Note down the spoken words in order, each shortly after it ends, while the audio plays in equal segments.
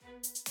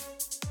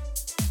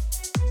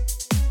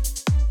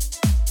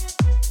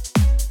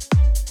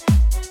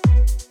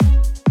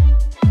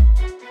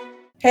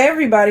Hey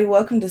everybody,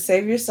 welcome to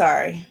Save Your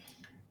Sorry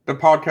The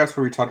podcast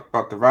where we talk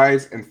about the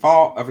rise and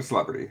fall of a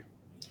celebrity.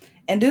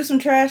 and do some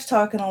trash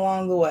talking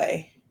along the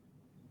way.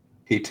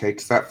 He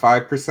takes that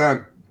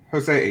 5%.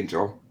 Jose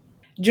Angel.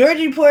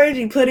 Georgie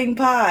Porgy Pudding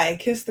Pie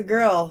kissed the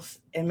girls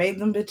and made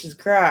them bitches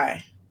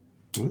cry.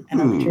 And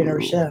I'm Katrina Ooh.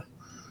 Rochelle.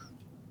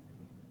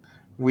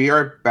 We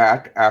are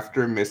back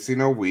after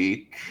missing a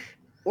week.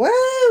 What?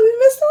 We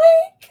missed a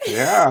week?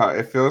 Yeah,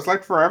 it feels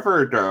like forever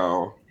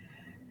ago.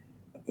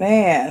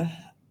 Man,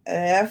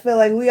 I feel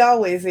like we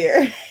always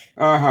here.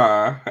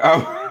 Uh-huh.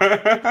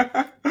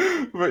 Oh.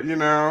 But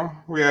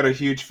we had a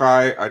huge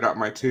fight. I got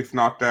my tooth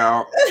knocked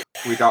out.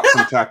 We got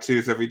some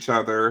tattoos of each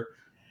other.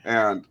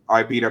 And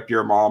I beat up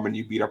your mom and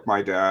you beat up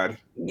my dad.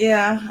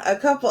 Yeah, a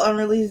couple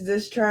unreleased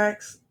diss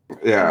tracks,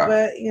 Yeah.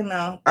 but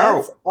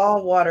that's Oh,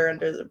 all water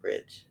under the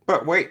bridge.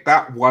 but wait,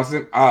 that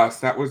wasn't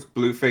us. That was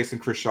Blueface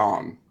and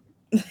Krishan.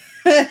 Our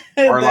That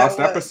last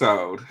was.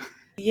 episode.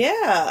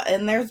 Yeah,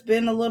 and there's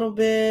been a little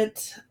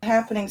bit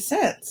happening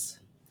since.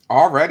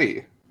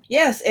 Already.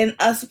 Yes, and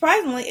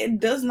surprisingly, it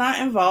does not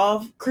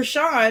involve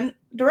Krishan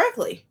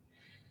directly.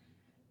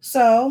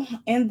 So,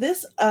 in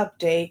this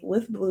update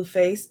with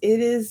Blueface, it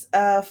is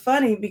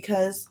funny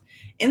because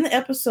in the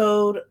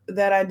episode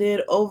that I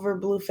did over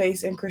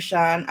Blueface and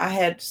Krishan, I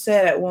had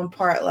said at one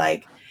part,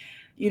 like,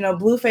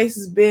 Blueface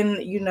has been,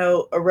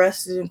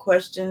 arrested and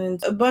questioned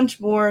and a bunch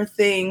more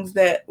things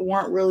that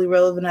weren't really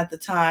relevant at the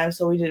time,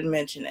 so we didn't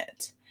mention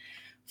it.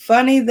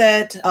 Funny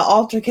that an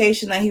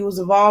altercation that he was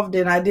involved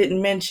in, I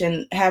didn't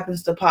mention,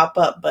 happens to pop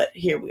up, but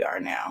here we are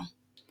now.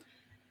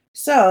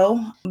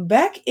 So,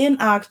 back in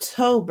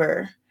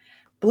October,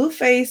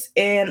 Blueface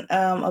and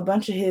a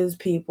bunch of his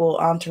people,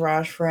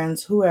 entourage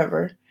friends,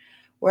 whoever,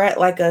 were at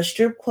like a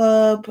strip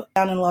club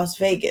down in Las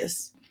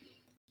Vegas.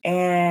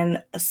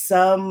 And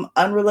some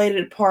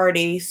unrelated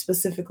party,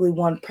 specifically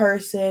one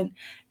person,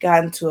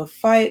 got into a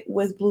fight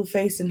with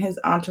Blueface and his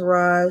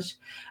entourage,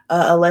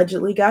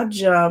 allegedly got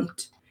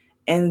jumped,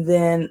 and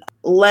then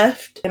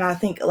left, and I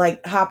think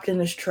like hopped in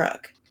his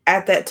truck.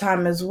 At that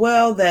time as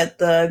well, that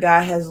the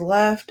guy has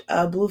left,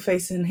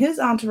 Blueface and his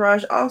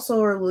entourage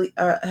also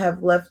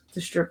have left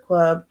the strip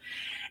club.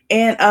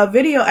 And a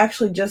video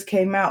actually just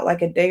came out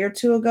like a day or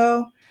two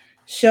ago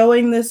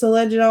showing this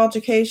alleged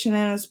altercation,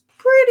 and it's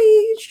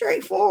pretty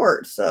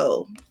straightforward.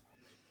 So,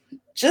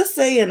 just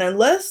saying,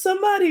 unless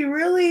somebody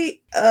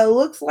really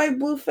looks like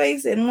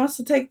Blueface and wants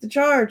to take the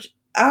charge,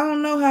 I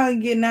don't know how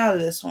he's getting out of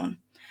this one.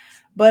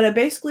 But it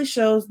basically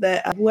shows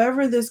that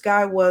whoever this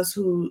guy was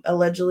who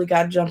allegedly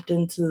got jumped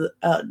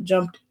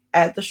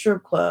at the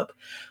strip club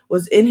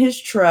was in his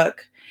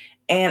truck,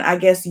 and I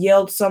guess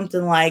yelled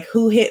something like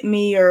 "Who hit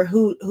me?" or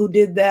 "Who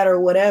did that?" or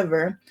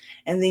whatever.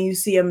 And then you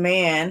see a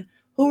man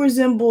who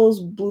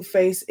resembles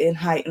Blueface in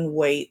height and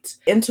weight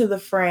into the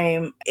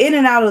frame, in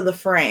and out of the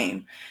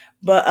frame,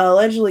 but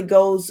allegedly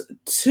goes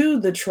to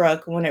the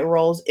truck when it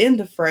rolls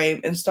into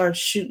frame and starts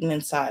shooting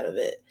inside of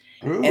it,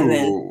 and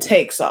then Ooh.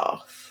 takes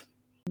off.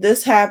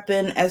 This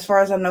happened, as far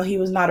as I know, he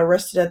was not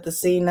arrested at the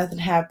scene. Nothing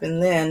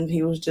happened then.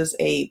 He was just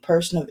a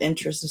person of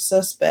interest, a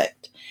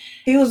suspect.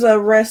 He was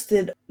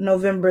arrested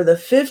November the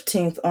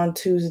 15th on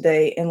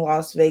Tuesday in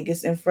Las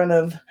Vegas in front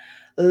of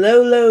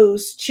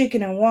Lolo's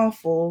Chicken and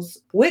Waffles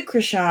with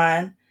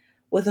Krishan,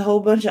 with a whole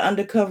bunch of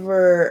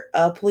undercover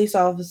police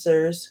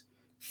officers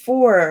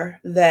for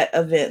that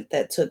event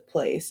that took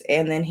place.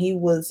 And then he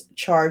was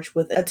charged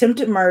with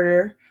attempted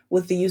murder,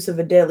 with the use of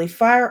a deadly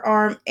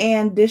firearm,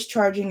 and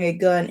discharging a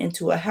gun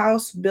into a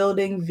house,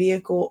 building,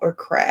 vehicle, or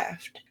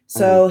craft. Mm.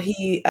 So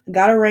he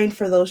got arraigned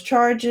for those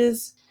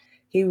charges.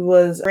 He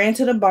was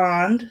granted a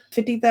bond,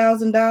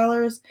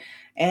 $50,000,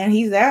 and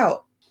he's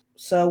out.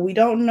 So we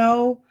don't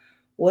know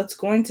what's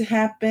going to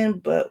happen,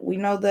 but we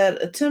know that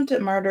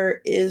attempted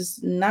murder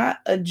is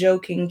not a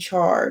joking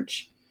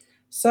charge.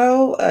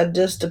 So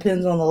just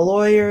depends on the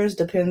lawyers,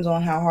 depends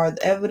on how hard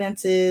the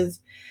evidence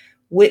is,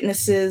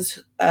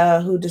 witnesses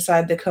who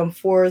decide to come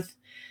forth,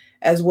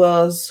 as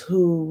well as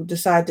who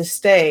decide to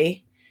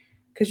stay.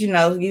 Because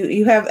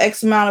you have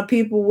X amount of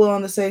people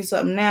willing to say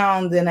something now,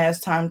 and then as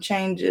time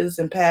changes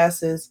and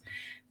passes,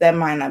 that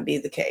might not be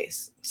the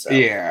case. So,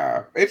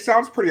 Yeah. It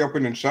sounds pretty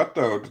open and shut,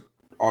 though,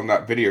 on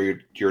that video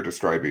you're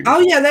describing. oh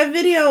yeah, that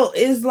video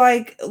is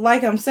like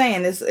I'm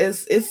saying, it's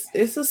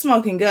a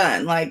smoking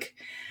gun. Like,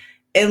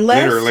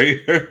 unless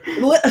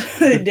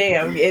Literally.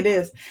 damn, it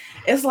is.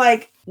 It's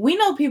like we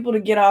know people to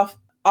get off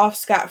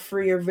scot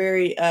free or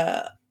very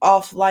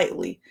off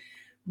lightly.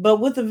 But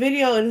with the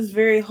video, it is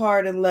very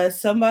hard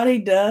unless somebody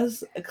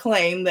does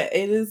claim that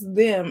it is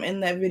them in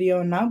that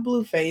video and not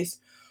Blueface,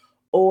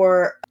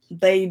 or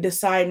they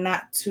decide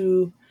not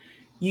to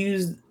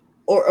use,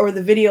 or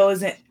the video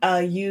isn't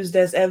used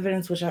as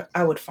evidence, which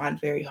I would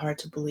find very hard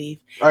to believe.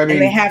 I And they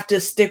mean, have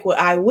to stick with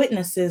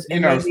eyewitnesses,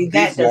 and maybe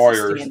that these doesn't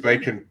lawyers, stand they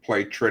in. can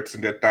play tricks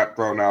and get that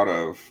thrown out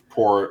of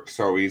court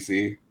so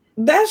easy.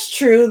 That's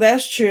true.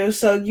 That's true.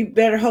 So you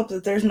better hope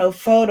that there's no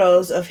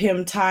photos of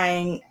him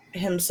tying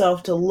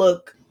himself to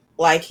look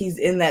like he's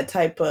in that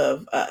type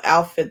of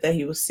outfit that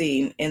he was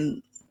seen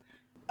in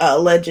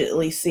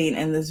allegedly seen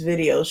in this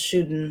video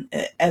shooting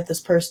at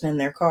this person in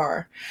their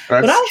car.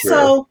 That's But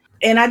also, true.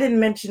 and I didn't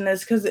mention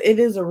this because it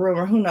is a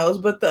rumor, who knows,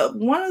 but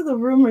one of the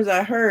rumors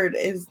I heard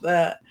is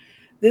that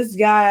this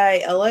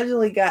guy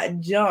allegedly got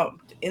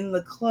jumped in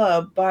the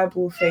club by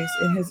Blueface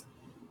in his...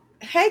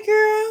 Hey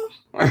girl.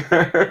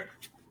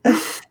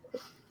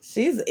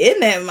 She's in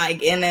that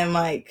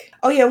mic.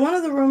 Oh yeah, one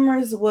of the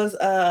rumors was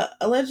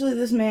allegedly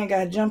this man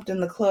got jumped in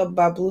the club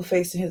by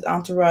Blueface and his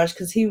entourage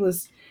because he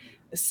was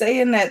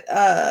saying that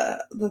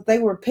that they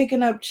were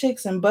picking up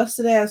chicks in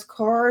busted ass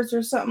cars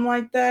or something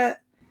like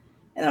that.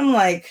 And I'm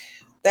like,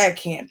 that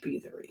can't be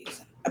the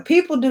reason.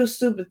 People do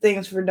stupid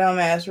things for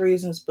dumbass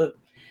reasons, but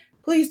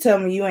please tell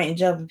me you ain't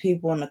jumping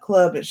people in the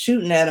club and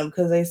shooting at them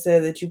because they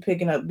said that you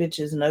picking up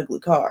bitches in ugly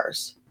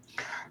cars.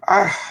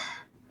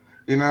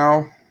 You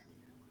know,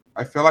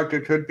 I feel like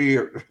it could be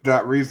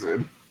that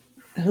reason.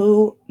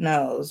 Who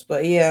knows?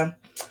 But yeah.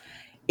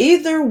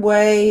 Either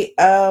way,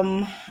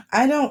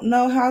 I don't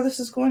know how this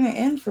is going to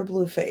end for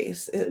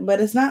Blueface,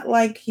 but it's not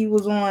like he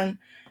was on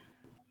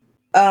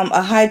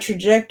a high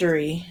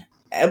trajectory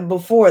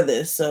before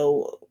this.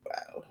 So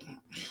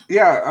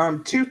yeah,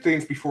 two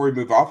things before we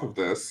move off of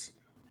this.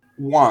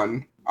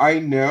 One, I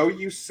know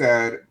you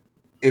said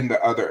in the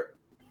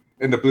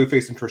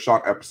Blueface and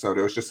Krishan episode,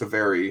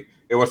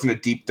 it wasn't a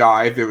deep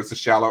dive, it was a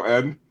shallow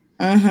end.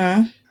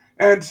 Mm-hmm.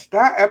 And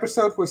that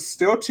episode was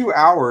still 2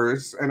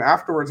 hours. And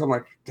afterwards, I'm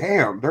like,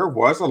 damn, there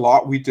was a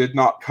lot we did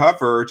not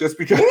cover just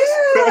because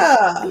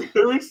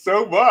there was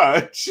so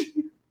much.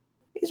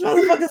 These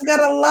motherfuckers got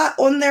a lot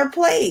on their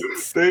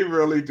plates. They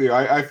really do.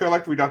 I feel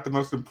like we got the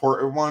most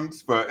important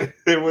ones, but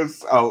it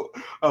was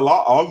a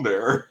lot on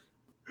there.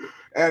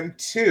 And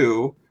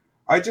two,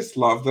 I just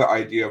love the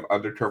idea of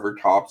undercover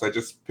cops. I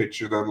just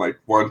picture them like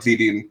one's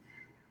eating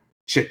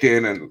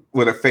chicken and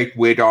with a fake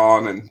wig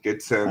on and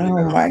gets in.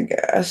 My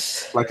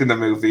gosh. Like in the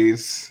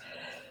movies.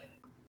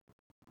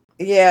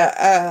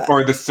 Yeah.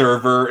 Or the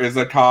server is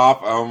a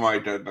cop. Oh my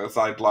goodness.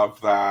 I'd love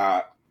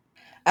that.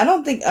 I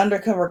don't think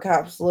undercover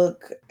cops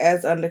look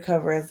as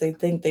undercover as they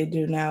think they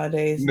do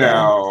nowadays.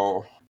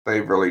 No,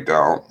 they really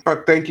don't.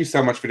 But thank you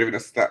so much for giving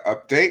us that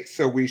update.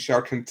 So we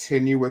shall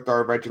continue with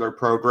our regular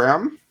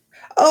program.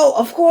 Oh,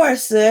 of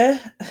course, sir.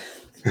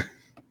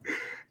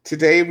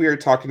 Today we are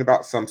talking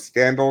about some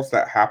scandals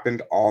that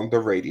happened on the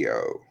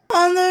radio.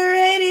 On the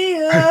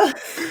radio.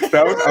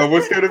 That was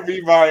almost going to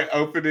be my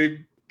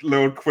opening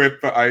little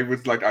quip, but I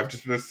was like, I'm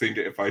just going to sing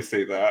it if I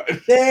say that.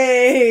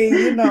 Hey,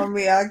 you know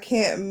me. I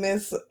can't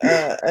miss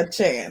a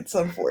chance,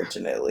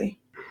 unfortunately.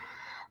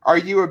 Are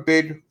you a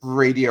big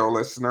radio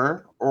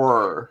listener?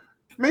 Or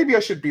maybe I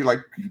should be like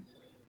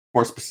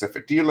more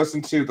specific. Do you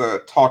listen to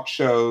the talk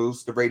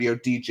shows, the radio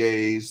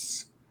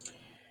DJs?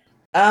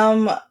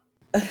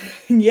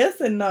 Yes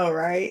and no,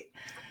 right?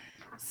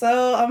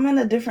 So I'm in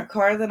a different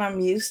car than I'm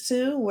used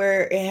to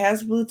where it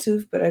has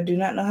Bluetooth, but I do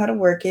not know how to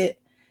work it.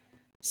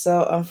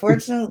 So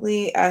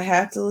unfortunately, I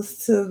have to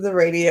listen to the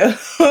radio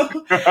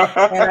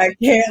and I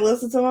can't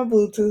listen to my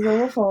Bluetooth on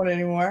my phone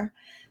anymore.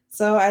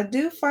 So I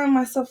do find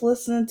myself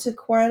listening to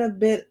quite a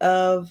bit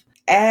of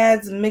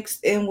ads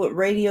mixed in with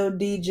radio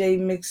DJ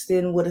mixed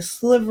in with a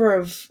sliver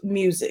of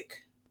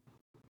music.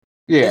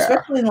 Yeah.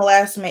 Especially in the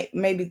last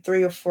maybe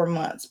 3 or 4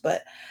 months,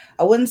 but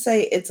I wouldn't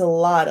say it's a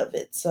lot of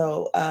it.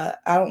 So I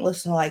don't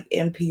listen to like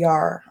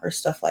NPR or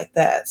stuff like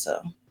that.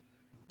 So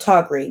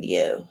talk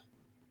radio.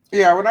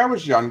 Yeah, when I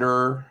was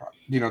younger,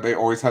 they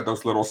always had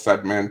those little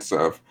segments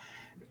of,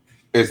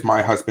 is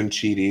my husband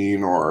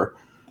cheating, or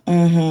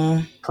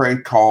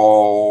prank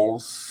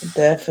calls.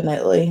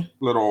 Definitely.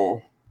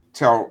 Little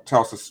tell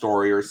us a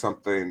story or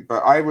something.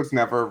 But I was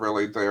never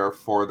really there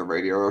for the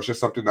radio. It was just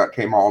something that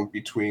came on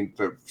between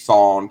the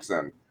songs,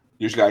 and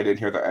usually I didn't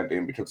hear the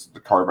ending because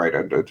the car ride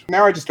ended.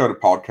 Now I just go to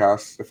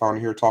podcasts if I want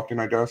to hear talking,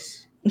 I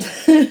guess.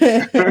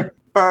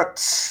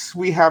 But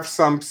we have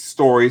some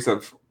stories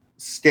of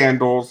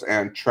scandals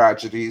and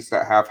tragedies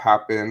that have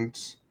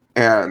happened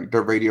and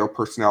the radio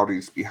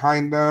personalities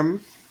behind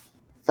them.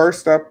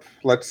 First up,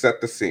 let's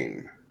set the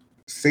scene.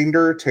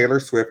 Singer Taylor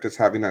Swift is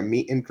having a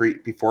meet and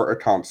greet before a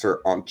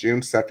concert on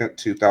June 2nd,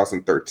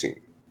 2013.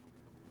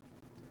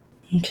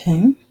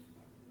 Okay.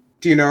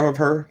 Do you know of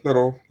her,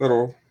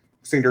 little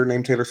singer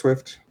named Taylor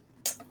Swift?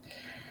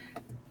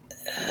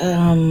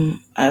 Taylor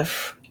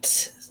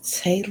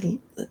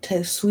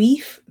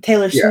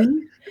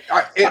Swift?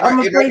 It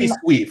might be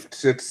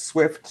Swift. It's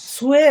Swift.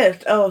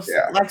 Swift. Oh,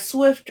 yeah. Like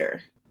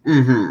Swifter.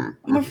 Mm-hmm.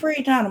 I'm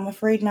afraid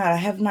not. I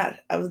have not.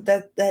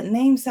 That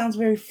name sounds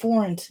very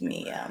foreign to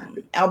me.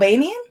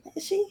 Albanian?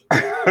 Is she?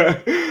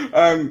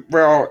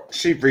 Well,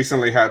 she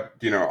recently had,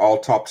 all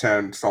top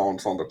 10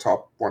 songs on the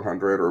top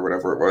 100 or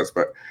whatever it was,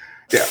 but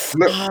yeah.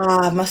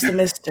 Must have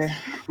missed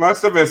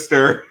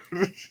her.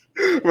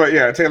 But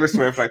yeah, Taylor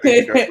Swift, I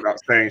think it goes without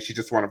saying, she's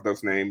just one of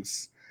those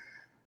names.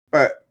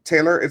 But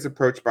Taylor is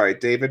approached by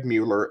David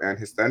Mueller and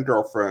his then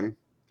girlfriend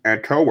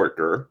and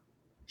co-worker,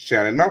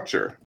 Shannon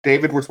Melcher.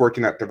 David was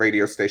working at the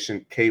radio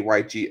station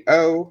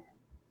KYGO.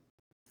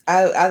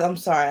 I'm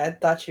sorry, I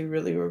thought you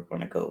really were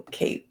going to go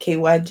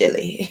KY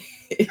Jelly.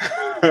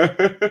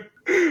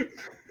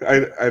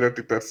 I don't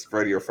think that's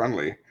radio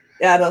friendly.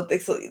 Yeah, I don't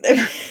think so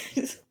either.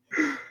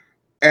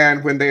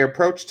 And when they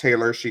approach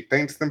Taylor, she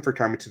thanks them for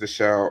coming to the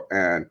show,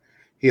 and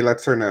he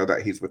lets her know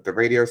that he's with the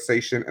radio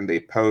station, and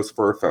they pose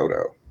for a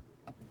photo.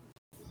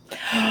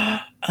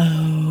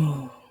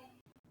 Oh.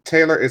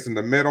 Taylor is in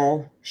the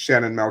middle,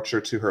 Shannon Melcher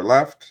to her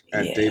left,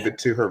 and David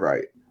to her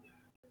right.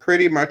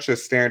 Pretty much a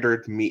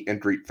standard meet and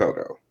greet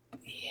photo.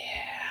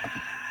 Yeah.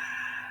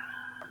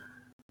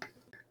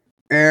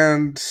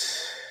 And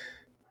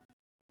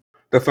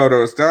the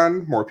photo is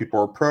done. More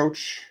people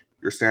approach.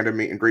 Your standard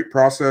meet and greet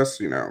process,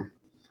 you know,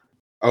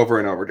 over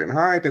and over again.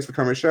 Hi, thanks for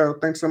coming to the show.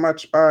 Thanks so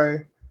much.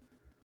 Bye.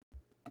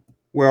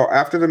 Well,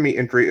 after the meet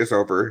and greet is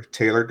over,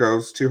 Taylor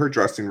goes to her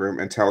dressing room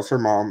and tells her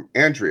mom,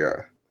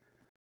 Andrea,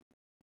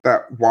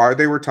 that while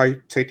they were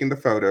taking the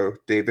photo,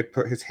 David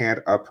put his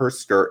hand up her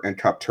skirt and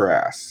cupped her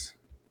ass.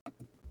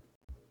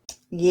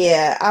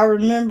 Yeah, I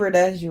remembered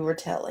as you were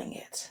telling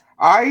it.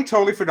 I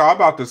totally forgot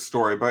about this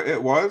story, but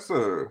it was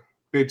a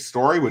big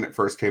story when it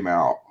first came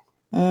out.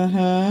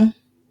 Mm-hmm.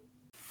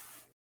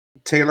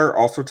 Taylor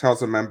also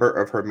tells a member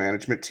of her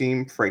management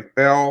team, Frank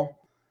Bell.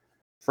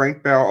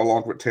 Frank Bell,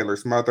 along with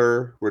Taylor's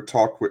mother, would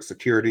talk with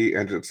security,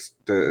 and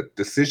the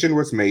decision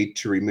was made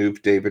to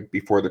remove David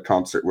before the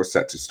concert was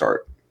set to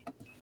start.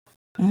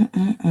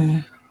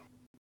 Mm-mm-mm.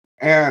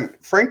 And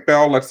Frank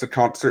Bell lets the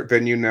concert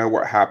venue know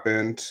what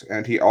happened,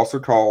 and he also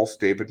calls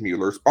David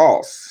Mueller's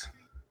boss.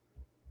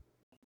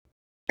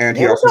 And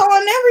he also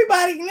calling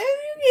everybody, man.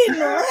 You're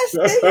getting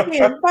arrested, you're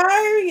getting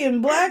fired, you're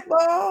getting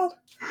blackballed.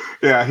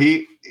 Yeah,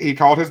 he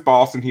called his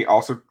boss, and he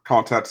also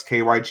contacts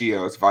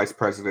KYGO's vice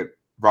president,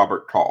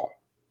 Robert Call.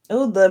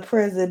 Oh, the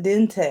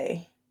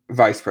presidente.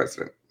 Vice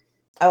president.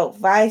 Oh,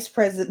 vice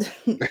president.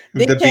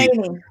 Dick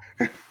Cheney.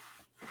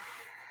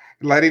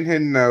 Letting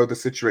him know the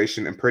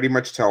situation and pretty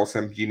much tells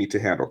him, you need to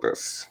handle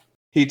this.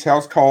 He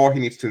tells Call he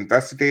needs to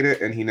investigate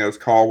it, and he knows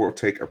Call will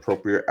take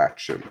appropriate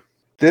action.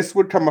 This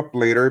would come up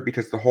later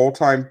because the whole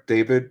time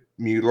David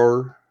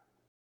Mueller,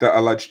 the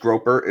alleged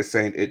groper, is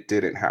saying it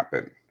didn't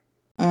happen.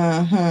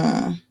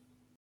 Mm-hmm.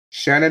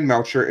 Shannon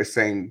Melcher is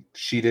saying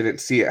she didn't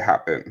see it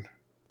happen.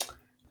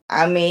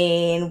 I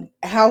mean,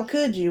 how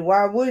could you?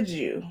 Why would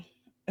you?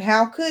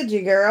 How could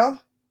you, girl?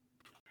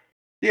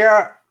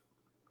 Yeah,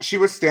 she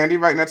was standing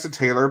right next to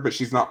Taylor, but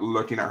she's not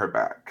looking at her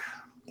back.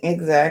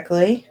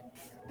 Exactly.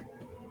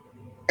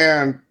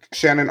 And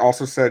Shannon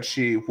also said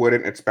she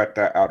wouldn't expect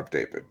that out of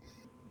David.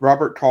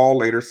 Robert Call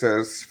later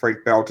says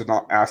Frank Bell did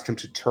not ask him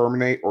to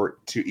terminate or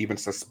to even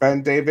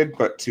suspend David,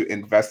 but to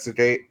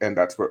investigate, and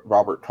that's what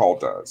Robert Call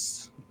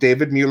does.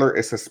 David Mueller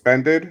is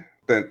suspended.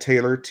 The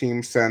Taylor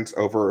team sends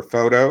over a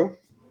photo.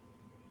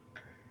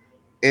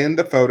 In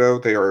the photo,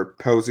 they are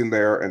posing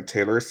there, and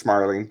Taylor is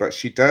smiling, but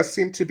she does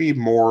seem to be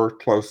more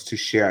close to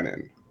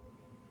Shannon.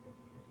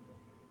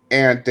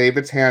 And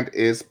David's hand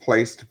is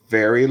placed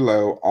very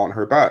low on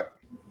her butt.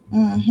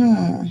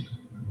 Mm-hmm.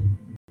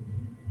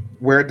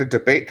 Where the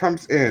debate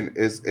comes in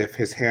is if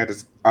his hand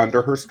is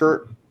under her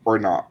skirt or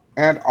not.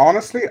 And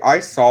honestly,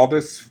 I saw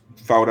this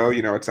photo,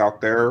 you know, it's out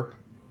there.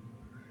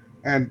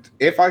 And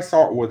if I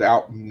saw it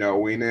without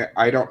knowing it,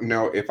 I don't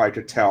know if I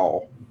could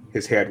tell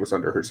his hand was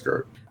under her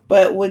skirt.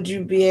 But would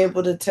you be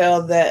able to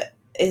tell that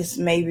it's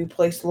maybe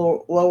placed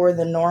lower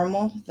than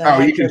normal?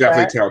 You can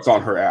definitely tell it's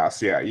on her ass.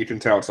 Yeah, you can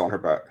tell it's on her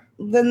butt.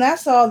 Then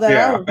that's all that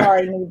I would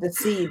probably need to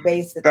see,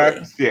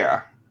 basically.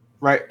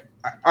 Right.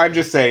 I'm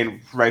just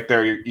saying right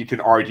there, you can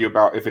argue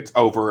about if it's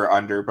over or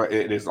under, but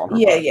it is on her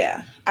butt.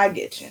 Yeah, I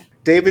get you.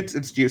 David's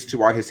excuse to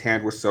why his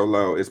hand was so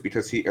low is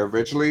because he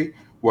originally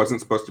wasn't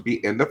supposed to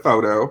be in the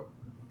photo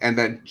and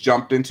then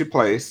jumped into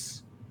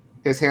place.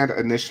 His hand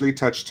initially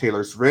touched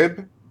Taylor's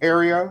rib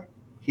area.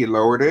 He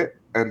lowered it,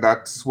 and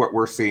that's what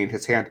we're seeing.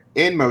 His hand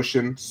in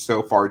motion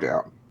so far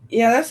down.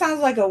 Yeah, that sounds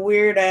like a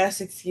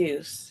weird-ass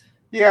excuse.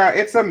 Yeah,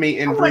 it's a meet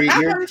and greet. I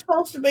wasn't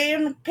supposed to be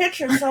in the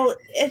picture, so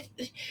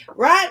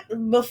right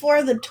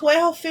before the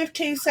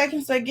 12-15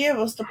 seconds they give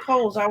us to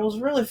pose, I was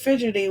really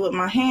fidgety with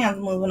my hands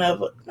moving up.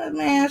 But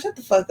man, shut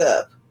the fuck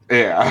up.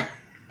 Yeah.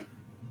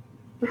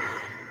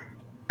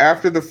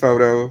 After the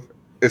photo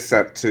is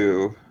sent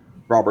to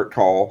Robert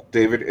Call,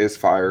 David is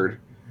fired.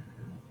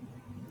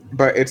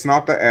 But it's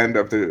not the end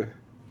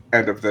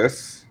of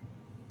this.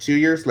 2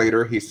 years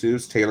later, he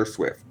sues Taylor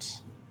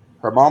Swift,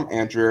 her mom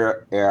Andrea,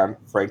 and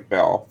Frank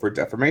Bell for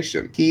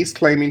defamation. He's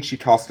claiming she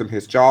cost him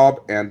his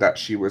job and that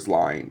she was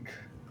lying.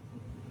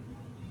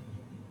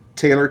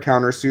 Taylor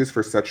countersues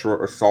for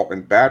sexual assault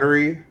and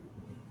battery.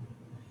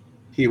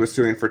 He was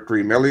suing for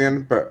 $3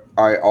 million, but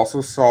I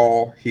also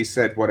saw he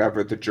said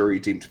whatever the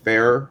jury deemed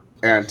fair,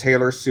 and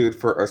Taylor sued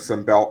for a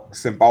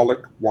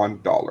symbolic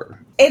 $1.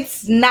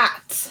 It's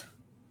not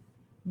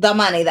the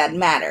money that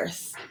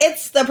matters.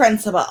 It's the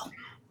principle.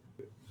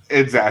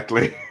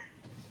 Exactly.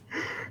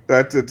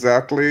 That's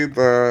exactly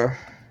the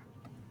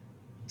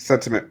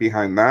sentiment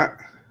behind that.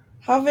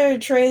 How very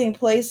Trading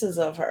Places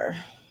of her.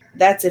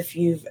 That's if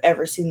you've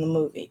ever seen the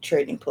movie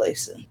Trading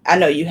Places. I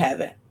know you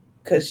haven't,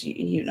 because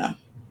you know,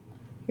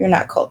 you're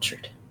not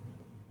cultured.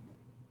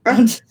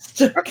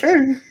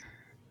 Okay.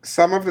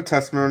 Some of the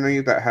testimony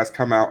that has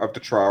come out of the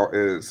trial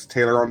is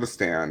Taylor on the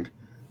stand.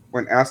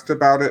 When asked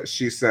about it,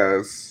 she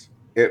says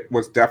it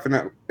was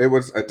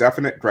a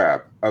definite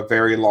grab, a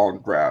very long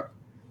grab.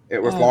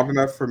 It was long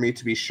enough for me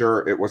to be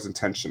sure it was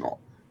intentional.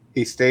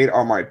 He stayed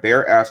on my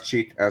bare ass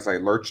cheek as I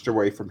lurched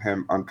away from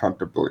him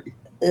uncomfortably.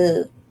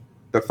 The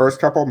first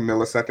couple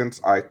milliseconds,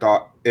 I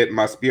thought it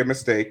must be a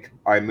mistake.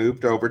 I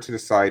moved over to the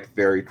side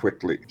very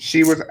quickly.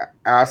 She was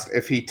asked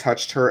if he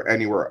touched her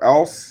anywhere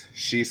else.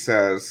 She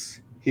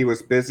says he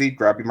was busy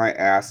grabbing my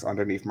ass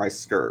underneath my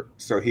skirt,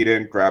 so he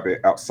didn't grab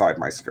it outside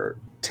my skirt.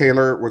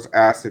 Taylor was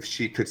asked if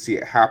she could see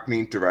it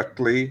happening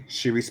directly.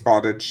 She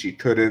responded she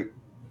couldn't.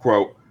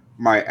 Quote,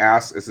 my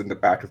ass is in the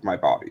back of my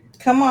body.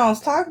 Come on, let's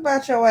talk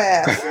about your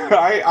ass.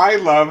 I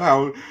love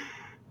how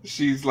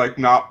she's like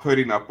not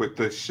putting up with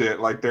this shit.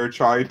 Like they're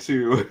trying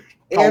to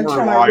They're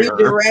trying to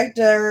redirect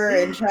her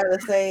and try to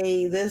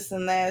say this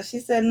and that. She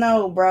said,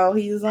 "No, bro,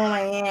 he's on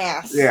my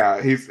ass."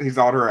 Yeah, he's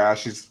on her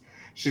ass.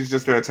 She's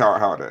just gonna tell her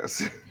how it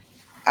is.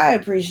 I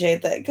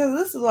appreciate that because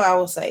this is what I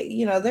will say.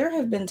 You know, there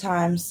have been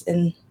times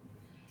in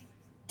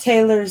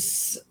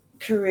Taylor's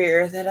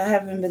career that I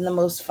haven't been the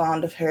most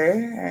fond of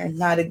her or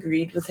not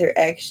agreed with her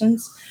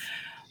actions,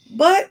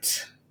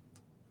 but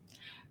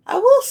I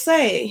will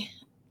say,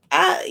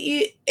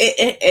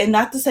 and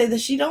not to say that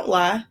she don't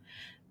lie,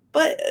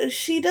 but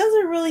she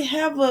doesn't really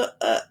have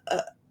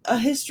a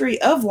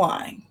history of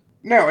lying.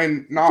 No,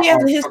 and not. She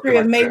has a history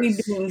of maybe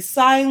being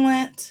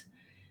silent,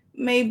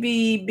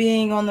 maybe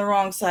being on the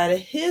wrong side of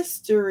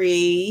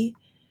history,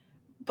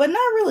 but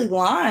not really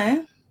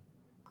lying.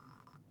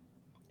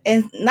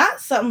 And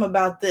not something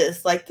about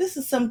this. Like, this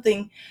is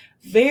something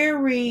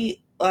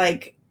very,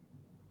 like,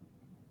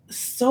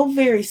 so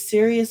very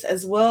serious,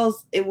 as well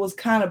as it was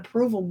kind of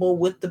provable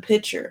with the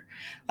picture.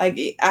 Like,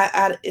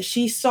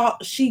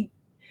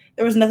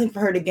 there was nothing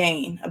for her to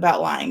gain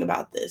about lying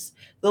about this.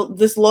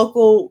 This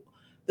local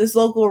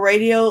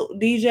radio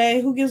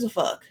DJ, who gives a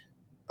fuck?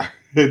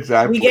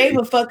 Exactly. We gave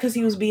a fuck because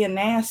he was being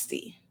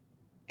nasty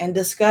and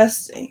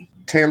disgusting.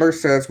 Taylor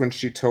says when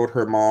she told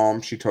her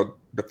mom, she told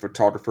the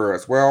photographer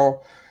as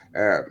well.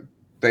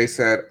 They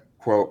said,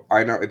 quote,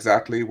 I know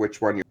exactly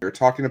which one you're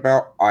talking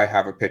about. I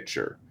have a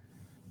picture.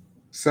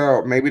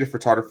 So maybe the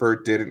photographer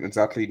didn't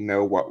exactly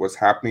know what was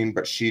happening,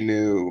 but she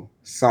knew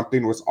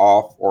something was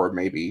off, or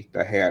maybe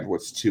the hand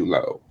was too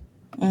low.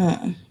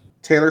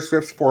 Taylor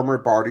Swift's former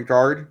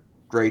bodyguard,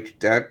 Greg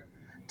Dent,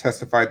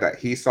 testified that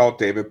he saw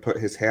David put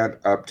his hand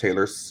up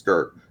Taylor's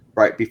skirt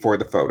right before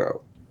the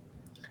photo.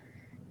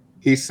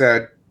 He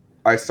said,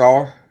 I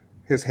saw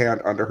his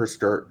hand under her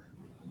skirt.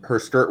 Her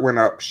skirt went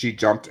up. She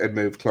jumped and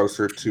moved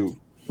closer to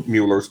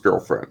Mueller's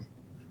girlfriend.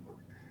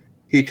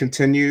 He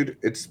continued,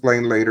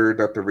 explained later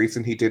that the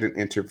reason he didn't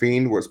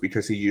intervene was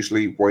because he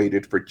usually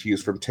waited for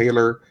cues from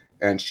Taylor,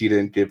 and she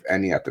didn't give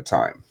any at the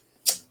time.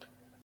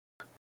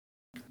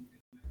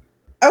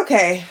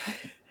 Okay,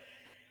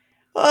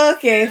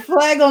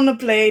 flag on the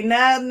play.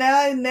 Now,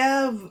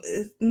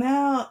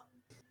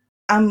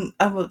 I'm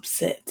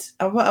upset.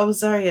 I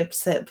was already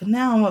upset, but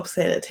now I'm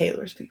upset at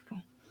Taylor's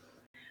people.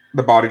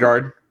 The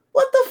bodyguard?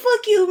 What the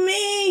fuck you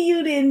mean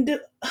you didn't do?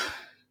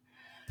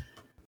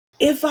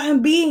 If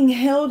I'm being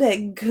held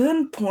at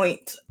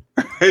gunpoint,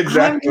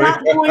 exactly.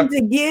 I'm not going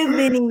to give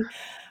any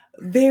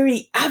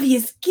very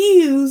obvious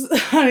cues.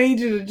 I need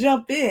you to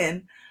jump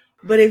in.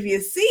 But if you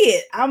see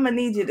it, I'm going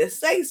to need you to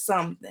say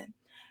something.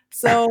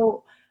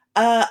 So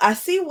I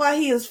see why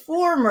he is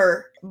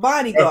former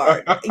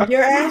bodyguard.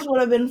 Your ass would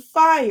have been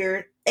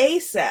fired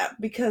ASAP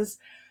because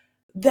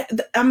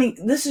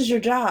this is your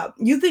job.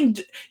 You think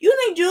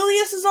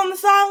Julius is on the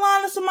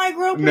sideline of somebody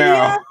groping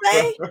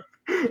Beyonce?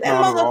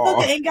 That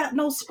motherfucker ain't got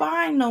no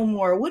spine no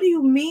more. What do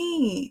you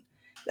mean?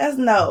 That's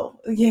no.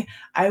 Yeah,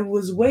 I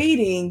was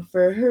waiting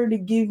for her to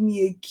give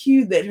me a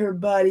cue that her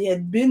body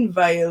had been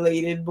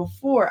violated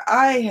before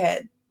I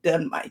had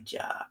done my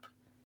job.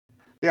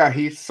 Yeah,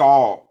 he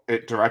saw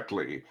it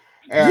directly.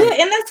 And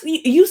that's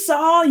you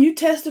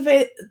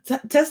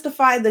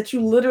testified that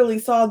you literally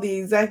saw the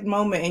exact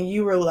moment, and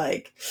you were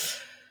like,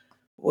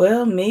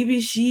 well, maybe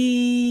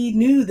she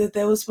knew that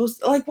was supposed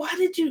to, like, why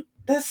did you?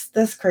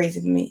 That's crazy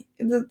to me.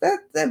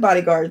 That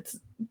bodyguard's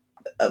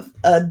a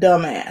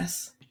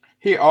dumbass.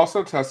 He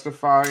also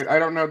testified, I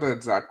don't know the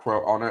exact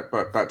quote on it,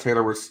 but that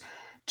Taylor was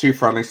too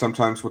friendly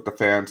sometimes with the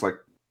fans. Like,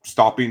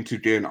 stopping to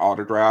get an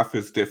autograph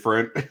is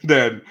different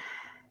than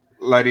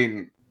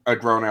letting a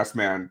grown-ass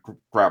man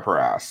grab her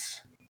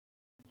ass.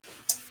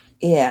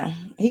 Yeah,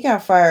 he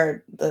got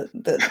fired the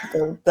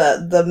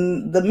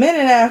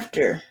minute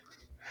after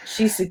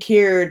she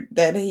secured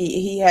that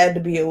he had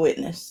to be a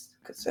witness.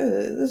 Because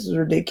this is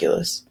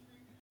ridiculous.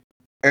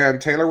 And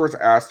Taylor was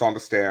asked on the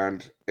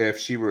stand if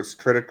she was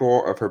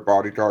critical of her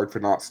bodyguard for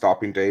not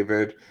stopping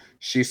David.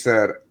 She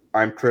said,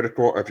 I'm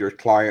critical of your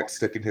client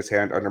sticking his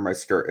hand under my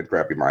skirt and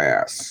grabbing my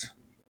ass.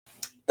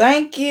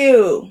 Thank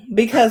you.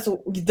 Because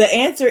the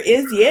answer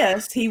is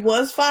yes, he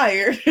was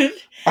fired.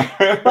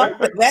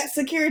 That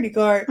security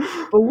guard.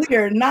 But we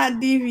are not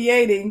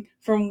deviating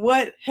from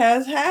what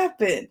has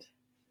happened.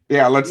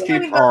 Yeah, let's We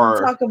keep ain't gonna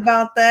our... talk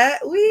about that.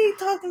 We ain't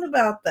talking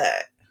about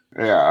that.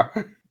 Yeah.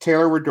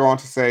 Taylor would go on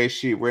to say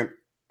she went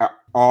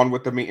on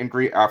with the meet and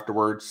greet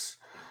afterwards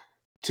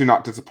to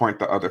not disappoint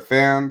the other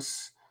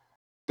fans.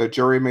 The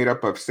jury, made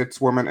up of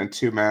 6 women and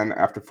 2 men,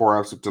 after 4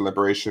 hours of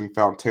deliberation,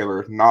 found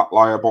Taylor not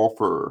liable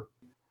for,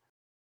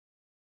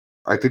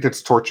 I think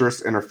it's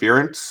torturous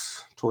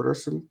interference,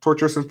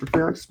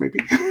 maybe,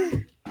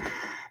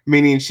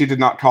 meaning she did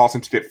not cause him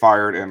to get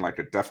fired in like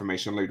a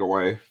defamation legal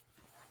way.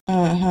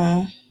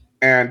 Mm-hmm.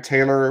 And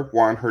Taylor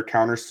won her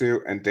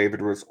countersuit, and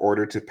David was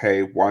ordered to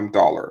pay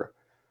 $1,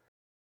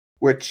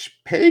 which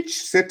Page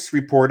 6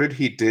 reported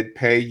he did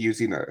pay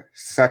using a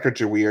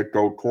Sacagawea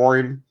gold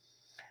coin,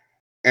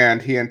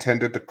 and he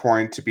intended the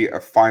coin to be a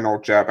final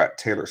jab at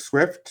Taylor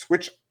Swift,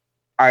 which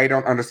I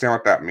don't understand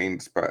what that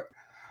means, but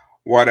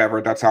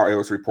whatever, that's how it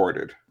was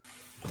reported.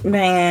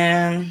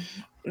 Man,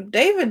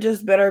 David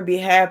just better be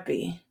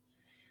happy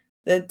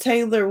that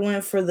Taylor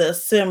went for the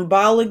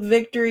symbolic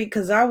victory,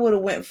 because I would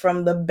have went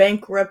from the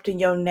bankrupting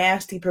your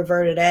nasty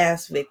perverted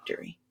ass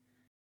victory.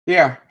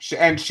 Yeah,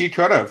 and she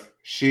could have.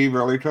 She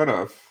really could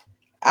have.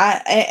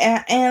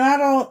 I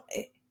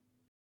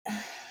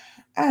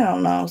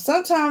don't know.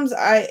 Sometimes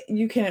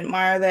you can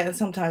admire that, and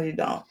sometimes you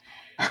don't.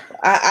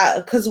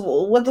 Because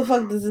what the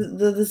fuck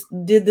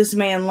did this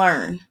man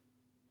learn?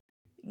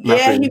 Yeah,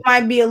 Nothing. he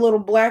might be a little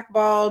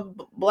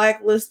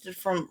blacklisted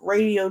from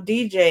radio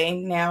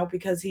DJing now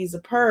because he's a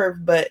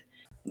perv, but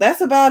that's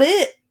about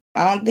it.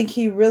 I don't think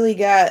he really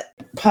got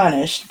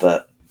punished,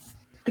 but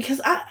because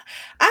I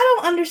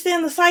don't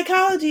understand the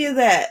psychology of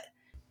that.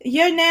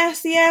 Your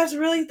nasty ass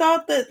really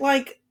thought that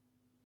like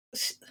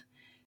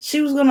she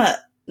was gonna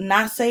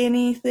not say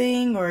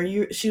anything,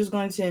 or she was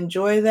going to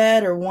enjoy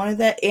that or wanted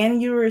that,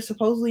 and you were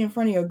supposedly in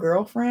front of your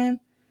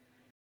girlfriend.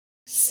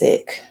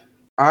 Sick.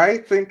 I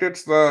think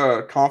it's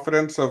the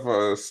confidence of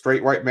a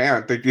straight white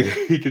man thinking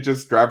he could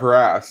just grab her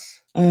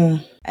ass.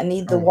 I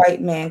need the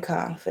white man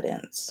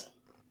confidence.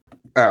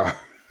 Oh.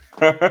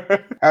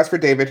 As for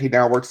David, he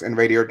now works in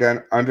radio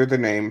again under the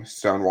name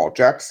Stonewall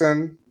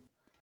Jackson.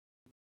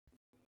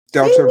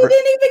 Delta he didn't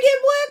even get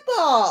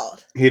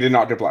blackballed. He did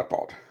not get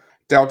blackballed.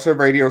 Delta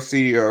Radio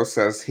CEO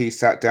says he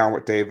sat down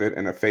with David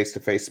in a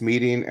face-to-face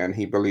meeting, and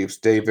he believes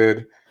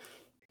David.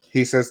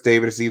 He says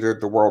David is either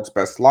the world's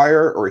best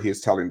liar or he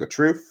is telling the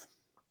truth.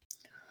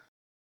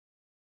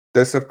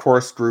 This, of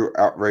course, drew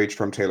outrage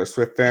from Taylor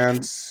Swift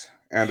fans,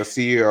 and the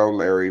CEO,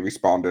 Larry,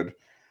 responded,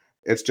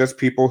 "It's just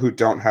people who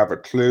don't have a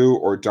clue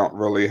or don't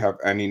really have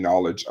any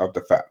knowledge of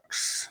the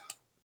facts."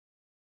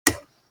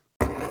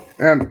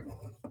 And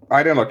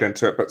I didn't look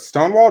into it, but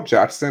Stonewall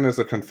Jackson is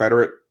a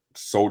Confederate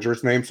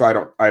soldier's name, so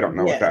I don't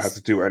know what that has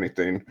to do with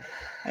anything.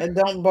 It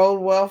don't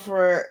bode well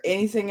for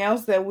anything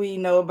else that we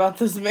know about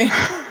this man.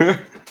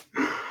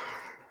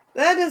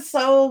 That is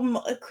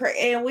so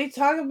crazy. And we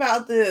talk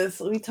about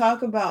this. We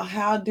talk about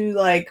how do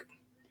like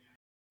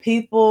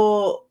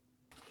people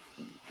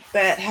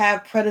that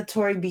have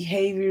predatory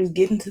behaviors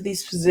get into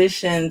these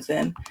positions,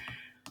 and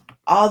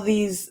all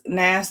these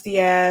nasty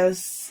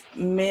ass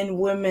men,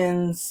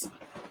 women's,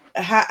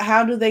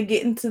 how do they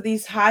get into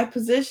these high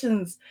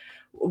positions,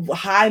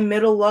 high,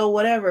 middle, low,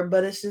 whatever?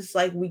 But it's just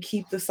like we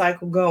keep the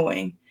cycle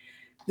going.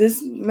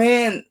 This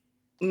man,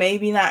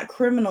 maybe not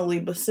criminally,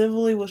 but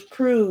civilly, was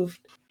proved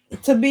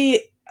to be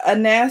a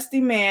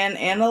nasty man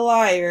and a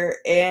liar,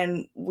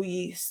 and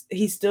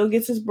he still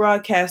gets his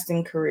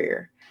broadcasting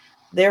career,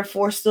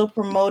 therefore still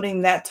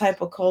promoting that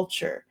type of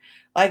culture.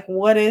 Like,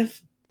 what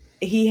if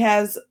he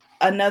has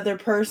another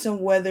person,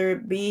 whether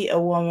it be a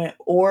woman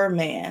or a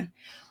man,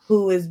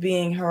 who is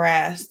being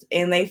harassed,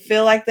 and they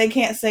feel like they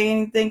can't say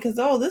anything because,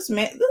 oh, this is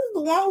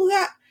the one who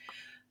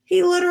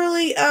he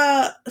literally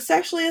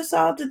sexually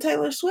assaulted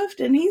Taylor Swift,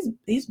 and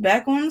he's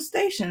back on the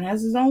station,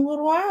 has his own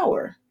little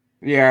hour.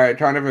 Yeah, it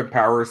kind of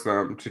empowers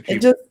them to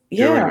keep doing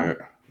it.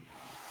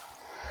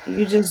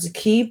 You just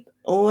keep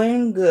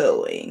on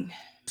going.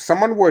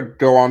 Someone would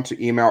go on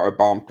to email a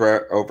bomb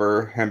threat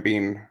over him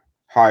being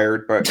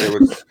hired, but it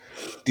was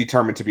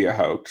determined to be a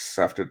hoax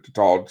after the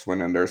dogs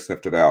went in there,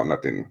 sniffed it out,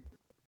 nothing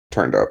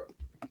turned up.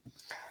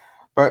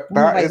 But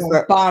that is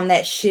that bomb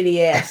that shitty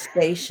ass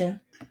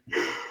station.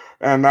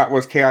 And that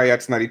was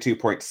KIX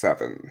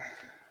 92.7.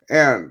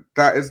 And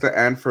that is the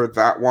end for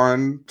that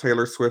one.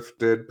 Taylor Swift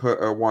did put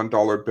a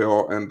 $1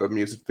 bill in the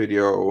music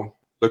video,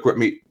 Look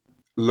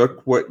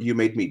What You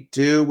Made Me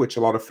Do, which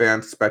a lot of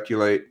fans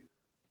speculate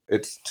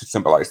it's to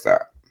symbolize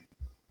that.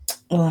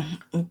 Well,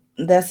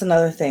 that's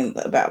another thing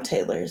about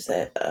Taylor, is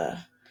that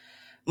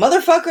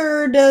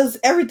motherfucker does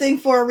everything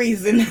for a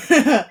reason.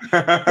 So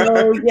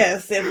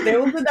yes, if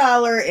there was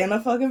 $1 in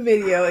a fucking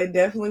video, it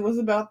definitely was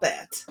about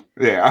that.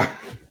 Yeah.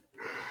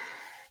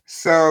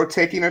 So,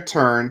 taking a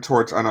turn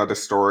towards another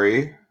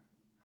story,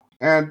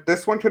 and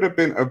this one could have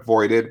been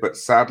avoided, but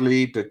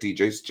sadly, the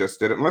DJs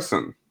just didn't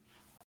listen.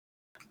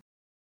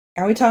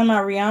 Are we talking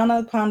about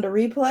Rihanna upon the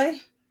replay?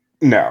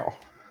 No.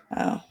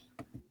 Oh.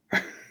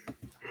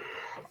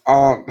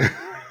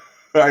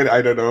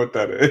 I don't know what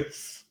that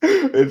is.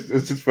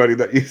 It's just funny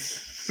that you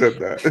said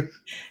that.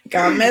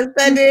 God messed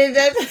that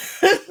DJ.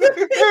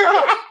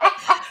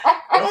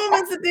 Oh,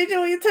 Mr. DJ,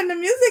 when you turn the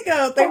music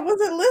out, they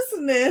wasn't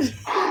listening.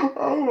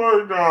 Oh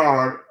my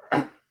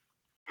god.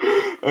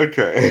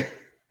 Okay.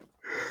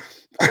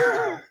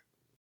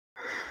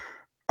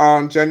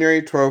 On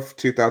January 12th,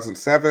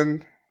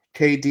 2007,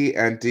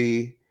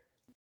 KD&D,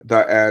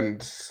 The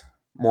End's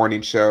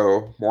morning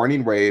show,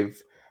 Morning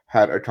Wave,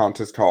 had a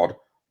contest called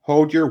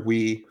Hold Your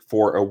Wii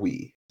for a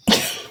Wii.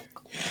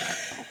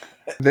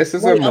 This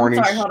is a morning...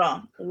 I'm sorry, hold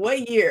on.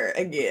 What year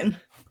again?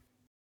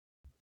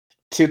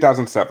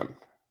 2007.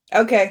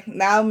 Okay,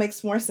 now it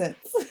makes more sense.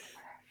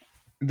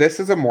 This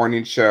is a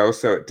morning show,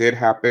 so it did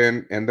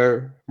happen in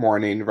the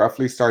morning,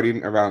 roughly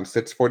starting around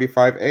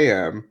 6:45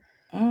 a.m.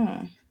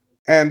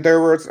 And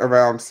there was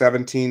around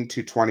 17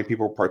 to 20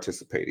 people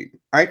participating.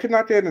 I could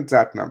not get an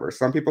exact number.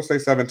 Some people say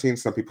 17,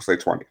 some people say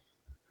 20.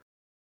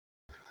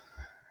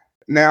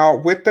 Now,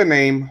 with the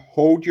name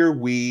Hold Your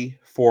Wii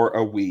for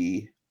a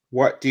Wii,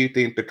 what do you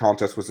think the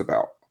contest was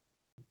about?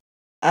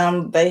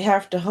 They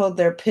have to hold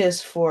their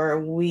piss for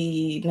a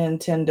Wii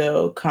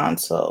Nintendo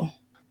console.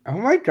 Oh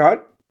my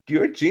god,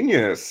 you're a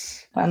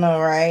genius. I know,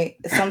 right?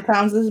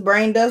 Sometimes this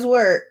brain does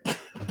work.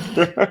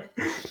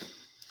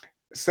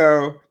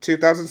 So,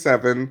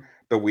 2007,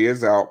 the Wii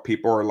is out.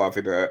 People are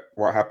loving it.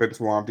 What happens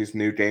when these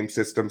new game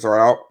systems are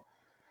out?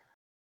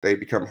 They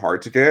become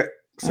hard to get.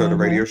 So the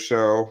radio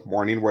show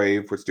Morning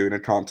Wave was doing a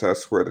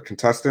contest where the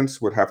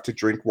contestants would have to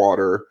drink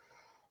water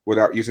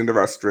without using the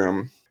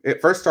restroom.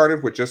 It first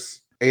started with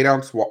just 8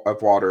 ounces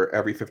of water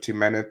every 15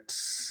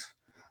 minutes.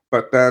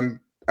 But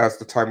then, as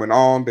the time went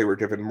on, they were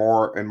given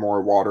more and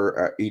more water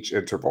at each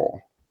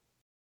interval.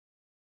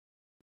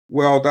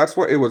 Well, that's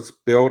what it was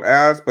billed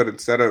as, but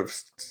instead of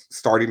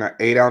starting at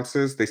 8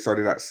 ounces, they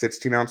started at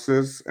 16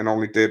 ounces and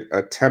only did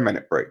a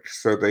 10-minute break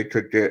so they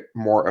could get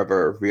more of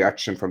a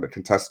reaction from the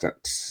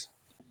contestants.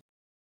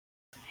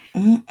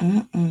 I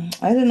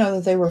didn't know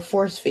that they were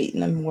force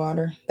feeding them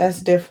water.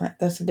 That's different.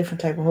 That's a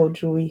different type of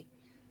Hold Your Wii.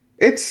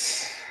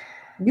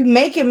 You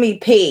making me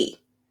pee.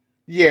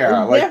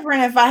 Yeah, it's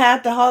different if I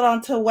have to hold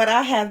on to what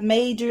I have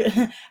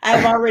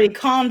I've already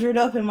conjured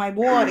up in my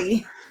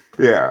body.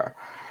 Yeah.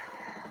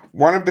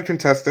 One of the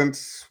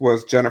contestants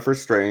was Jennifer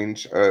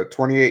Strange, a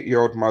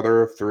 28-year-old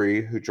mother of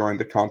 3 who joined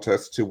the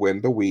contest to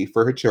win the Wii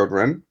for her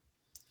children.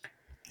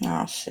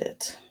 Oh,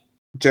 shit.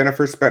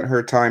 Jennifer spent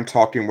her time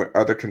talking with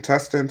other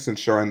contestants and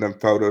showing them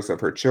photos of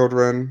her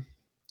children.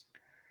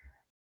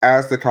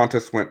 As the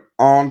contest went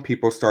on,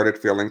 people started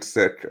feeling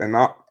sick, and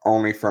not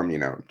only from,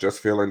 just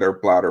feeling their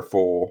bladder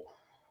full,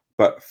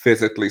 but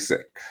physically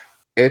sick.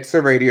 It's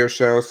a radio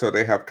show, so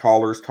they have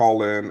callers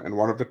call in, and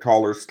one of the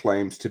callers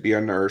claims to be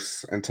a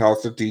nurse and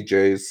tells the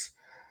DJs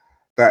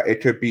that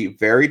it could be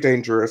very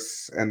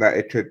dangerous and that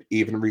it could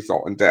even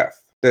result in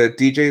death. The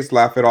DJs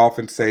laugh it off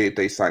and say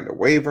they signed a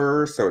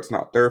waiver, so it's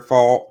not their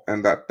fault,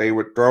 and that they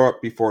would throw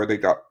up before they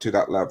got to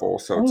that level,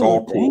 so it's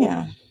all cool.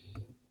 Damn.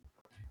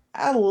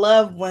 I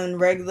love when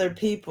regular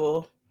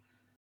people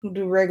who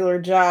do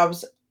regular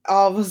jobs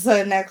all of a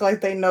sudden act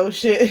like they know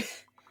shit.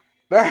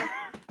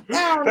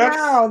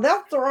 No,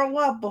 they'll throw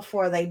up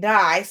before they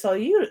die. So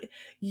you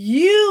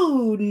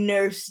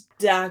nurse,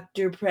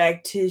 doctor,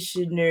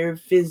 practitioner,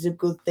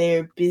 physical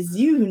therapist,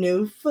 you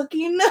know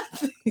fucking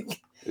nothing.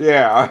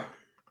 Yeah.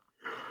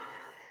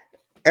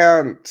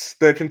 And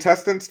the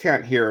contestants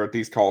can't hear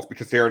these calls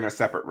because they're in a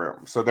separate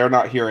room. So they're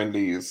not hearing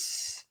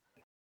these...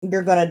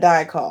 You're gonna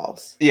die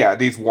calls. Yeah,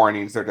 these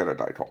warnings, they're gonna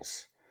die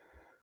calls.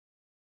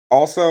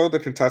 Also, the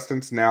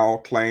contestants now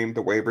claim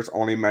the waivers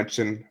only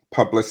mention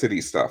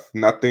publicity stuff,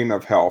 nothing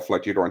of health,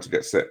 like you're going to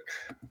get sick.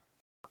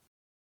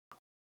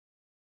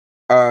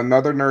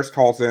 Another nurse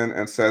calls in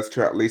and says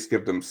to at least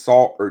give them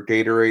salt or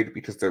Gatorade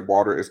because the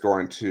water is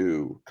going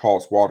to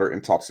cause water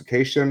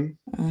intoxication.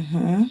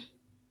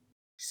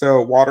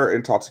 So water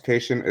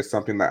intoxication is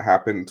something that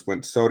happens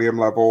when sodium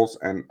levels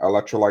and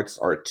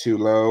electrolytes are too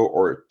low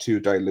or too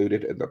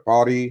diluted in the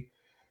body.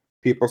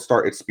 People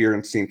start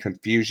experiencing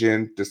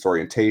confusion,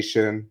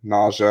 disorientation,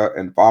 nausea,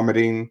 and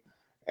vomiting,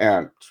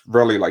 and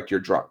really like you're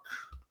drunk.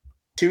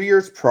 2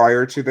 years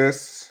prior to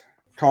this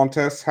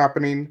contest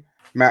happening,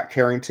 Matt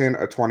Carrington,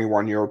 a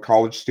 21-year-old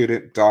college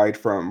student, died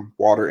from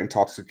water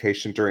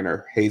intoxication during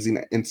a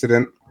hazing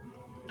incident.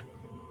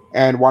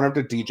 And one of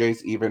the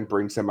DJs even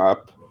brings him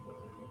up,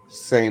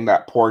 saying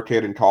that poor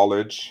kid in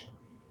college.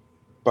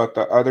 But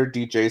the other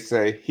DJs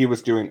say he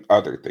was doing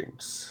other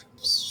things.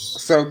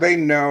 So they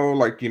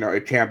know,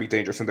 it can be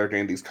dangerous, and they're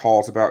getting these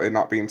calls about it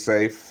not being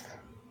safe.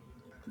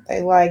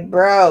 They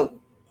bro,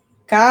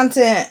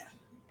 content.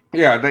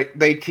 Yeah,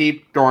 they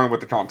keep going with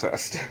the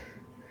contest.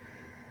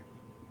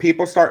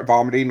 People start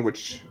vomiting,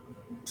 which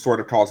sort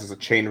of causes a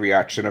chain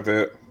reaction of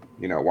it.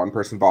 One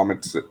person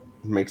vomits, it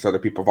makes other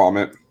people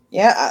vomit.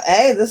 Yeah,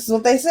 hey, this is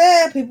what they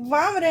said. People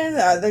vomiting.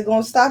 Are they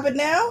going to stop it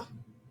now?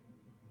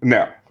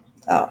 No.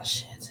 Oh,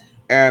 shit.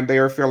 And they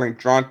are feeling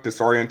drunk,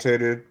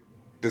 disorientated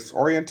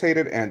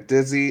and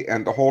dizzy,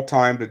 and the whole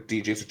time the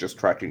DJs are just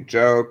cracking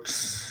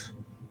jokes.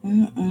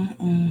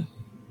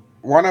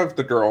 one of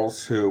the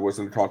girls who was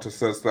in the contest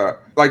says that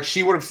like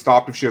she would have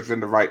stopped if she was in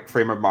the right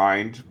frame of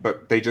mind,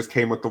 but they just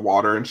came with the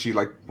water and she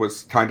like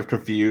was kind of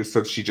confused,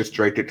 so she just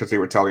drank it because they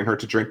were telling her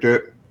to drink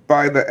it.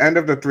 By the end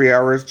of the 3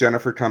 hours,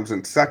 Jennifer comes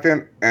in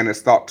second and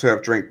is thought to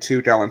have drank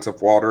 2 gallons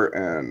of water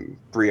in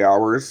 3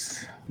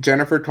 hours.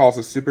 Jennifer calls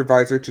a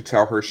supervisor to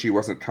tell her she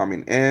wasn't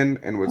coming in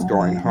and was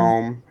going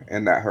home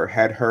and that her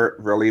head hurt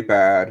really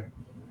bad.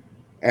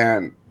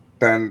 And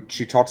then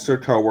she talks to a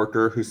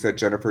coworker who said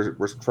Jennifer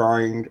was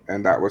crying,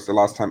 and that was the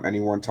last time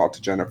anyone talked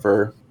to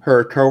Jennifer.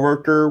 Her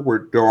coworker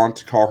would go on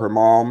to call her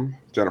mom,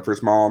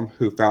 Jennifer's mom,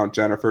 who found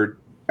Jennifer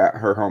at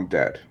her home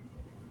dead.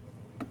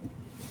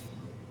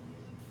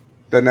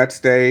 The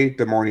next day,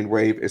 the morning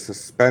wave is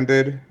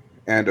suspended,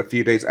 and a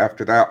few days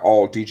after that,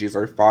 all DJs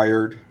are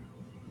fired,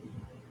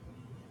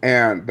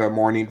 and the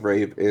morning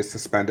rave is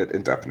suspended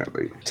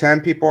indefinitely.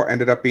 10 people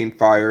ended up being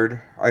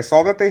fired. I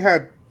saw that they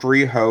had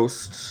 3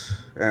 hosts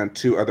and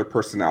 2 other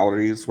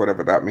personalities,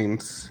 whatever that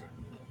means.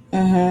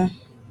 Mm-hmm.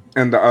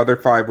 And the other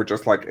 5 were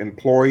just like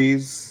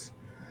employees.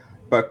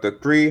 But the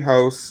 3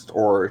 hosts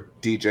or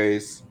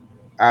DJs,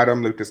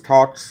 Adam Lucas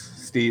Cox,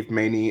 Steve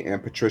Maney,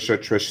 and Patricia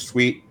Trish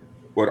Sweet,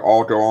 would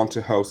all go on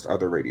to host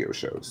other radio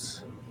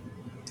shows.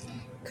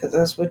 Because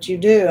that's what you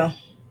do.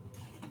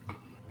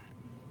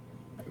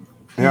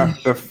 Yeah,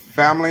 the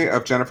family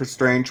of Jennifer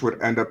Strange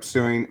would end up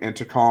suing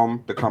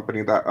Intercom, the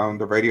company that owned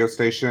the radio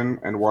station,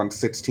 and won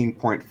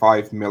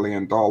 $16.5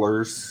 million,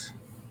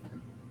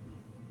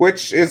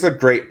 which is a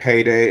great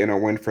payday and a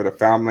win for the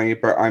family,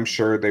 but I'm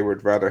sure they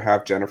would rather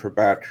have Jennifer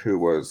back, who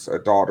was a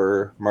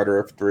daughter, mother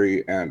of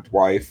 3, and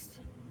wife.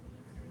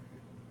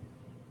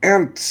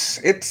 And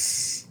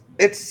it's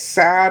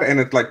sad, and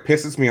it like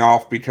pisses me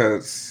off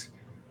because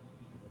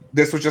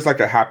this was just like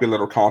a happy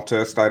little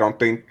contest. I don't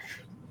think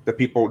the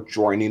people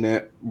joining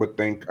it would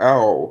think,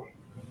 oh,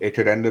 it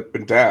could end up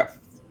in death.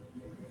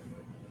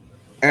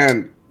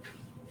 And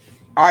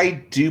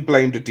I do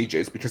blame the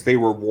DJs because they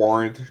were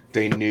warned.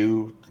 They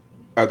knew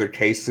other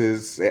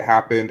cases it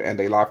happened and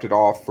they laughed it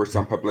off for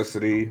some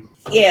publicity.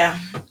 Yeah.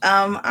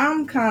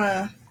 I'm kind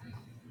of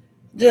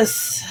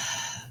just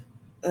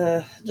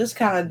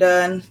kind of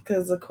done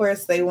because of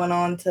course they went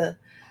on to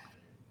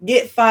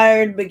get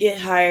fired but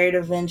get hired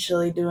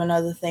eventually, doing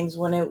other things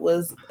when it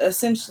was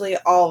essentially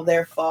all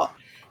their fault.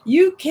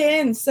 You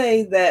can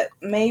say that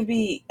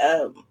maybe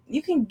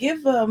you can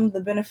give them the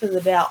benefit of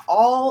the doubt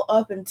all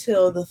up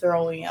until the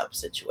throwing up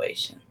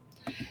situation,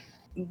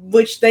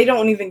 which they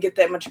don't even get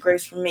that much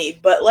grace from me.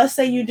 But let's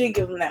say you did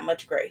give them that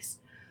much grace.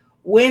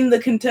 When the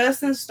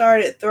contestants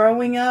started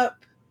throwing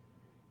up,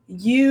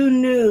 you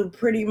knew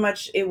pretty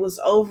much it was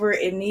over.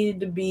 It needed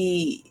to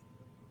be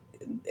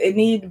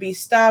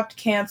stopped,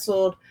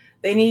 canceled.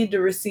 They needed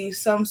to receive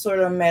some sort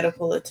of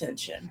medical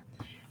attention.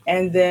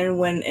 And then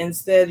when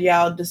instead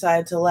y'all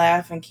decide to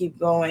laugh and keep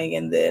going,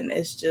 and then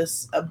it's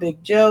just a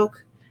big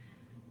joke,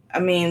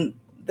 I mean,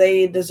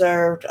 they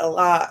deserved a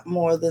lot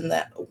more than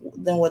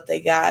what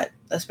they got,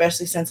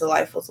 especially since a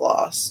life was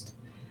lost.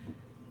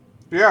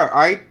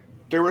 Yeah,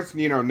 there was,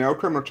 no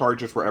criminal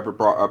charges were ever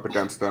brought up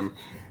against them,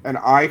 and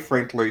I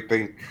frankly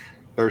think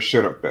there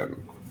should have been.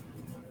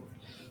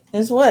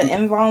 It's what?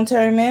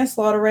 Involuntary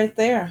manslaughter right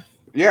there.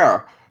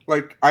 Yeah,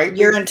 like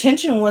your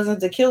intention wasn't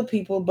to kill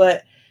people,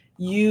 but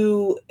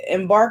you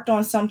embarked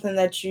on something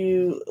that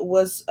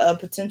was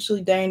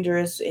potentially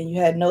dangerous, and you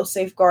had no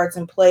safeguards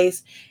in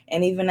place.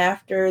 And even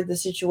after the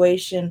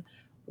situation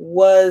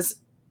was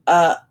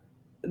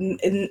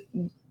and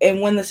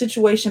when the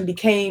situation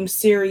became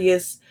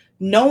serious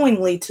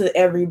knowingly to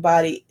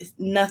everybody,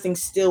 nothing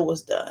still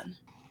was done.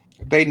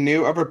 They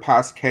knew of a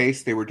past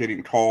case. They were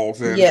getting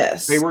calls, and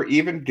yes, they were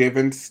even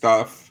given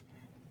stuff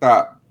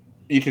that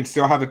you can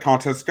still have the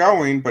contest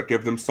going, but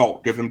give them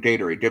salt, give them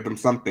Gatorade, give them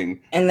something.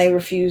 And they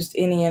refused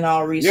any and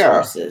all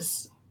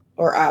resources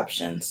or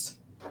options.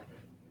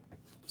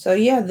 So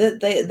yeah,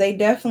 they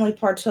definitely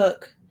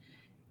partook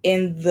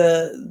in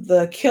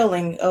the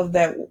killing of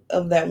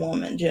that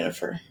woman,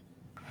 Jennifer.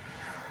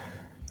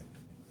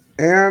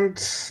 And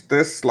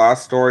this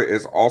last story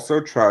is also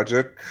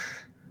tragic,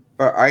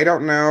 but I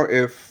don't know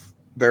if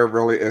there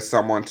really is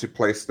someone to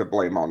place the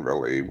blame on,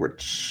 really,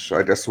 which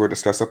I guess we'll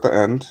discuss at the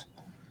end.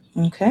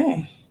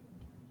 Okay.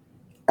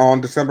 On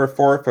December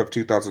 4th of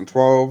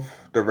 2012,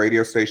 the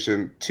radio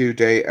station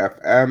 2Day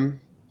FM,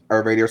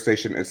 our radio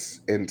station is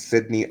in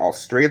Sydney,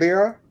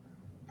 Australia,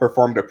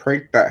 performed a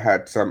prank that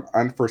had some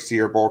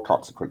unforeseeable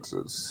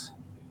consequences.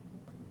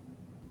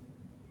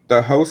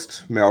 The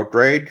host, Mel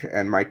Gregg,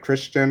 and Mike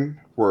Christian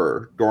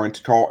were going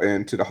to call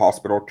in to the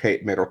hospital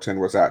Kate Middleton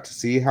was at to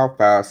see how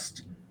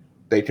fast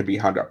they could be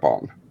hung up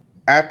on.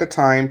 At the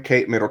time,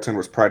 Kate Middleton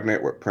was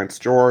pregnant with Prince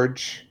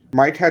George.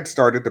 Mike had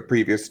started the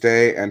previous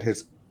day, and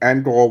his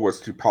end goal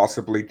was to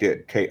possibly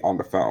get Kate on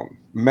the phone.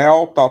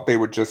 Mel thought they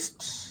would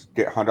just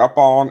get hung up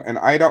on, and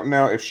I don't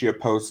know if she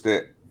opposed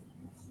it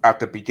at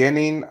the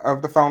beginning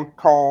of the phone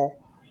call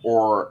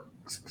or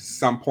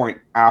some point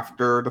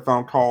after the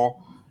phone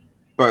call,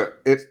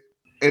 but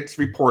it's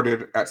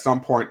reported at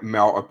some point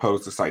Mel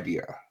opposed this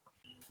idea.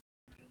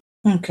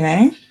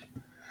 Okay.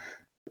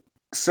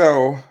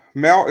 So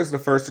Mel is the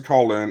first to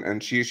call in,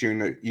 and she's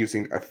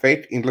using a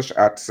fake English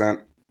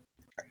accent.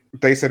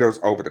 They said it was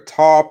over the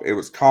top, it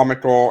was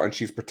comical, and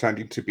she's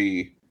pretending to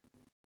be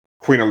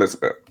Queen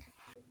Elizabeth.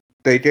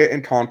 They get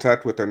in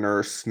contact with a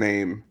nurse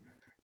named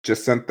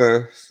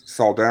Jacinta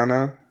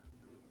Saldana,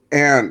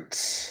 and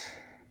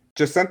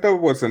Jacinta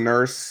was a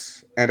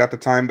nurse, and at the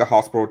time the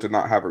hospital did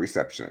not have a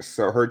receptionist,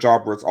 so her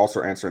job was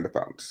also answering the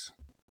phones.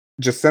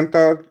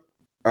 Jacinta,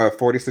 a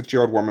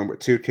 46-year-old woman with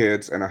 2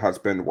 kids and a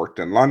husband, worked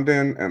in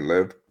London and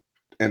lived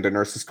in the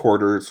nurses'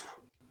 quarters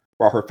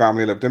while her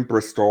family lived in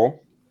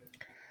Bristol.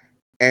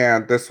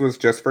 And this was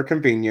just for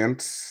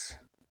convenience.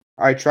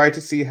 I tried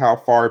to see how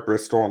far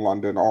Bristol and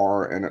London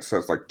are, and it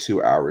says like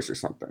 2 hours or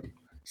something.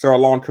 So a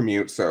long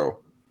commute, so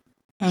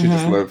she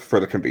just lived for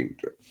the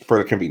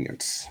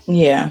convenience.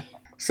 Yeah.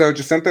 So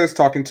Jacinta is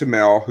talking to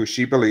Mel, who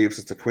she believes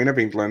is the Queen of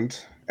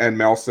England, and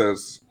Mel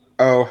says,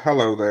 "Oh,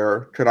 hello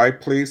there. Could I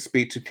please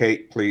speak to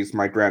Kate, please,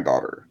 my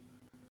granddaughter?"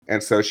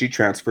 And so she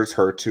transfers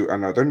her to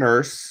another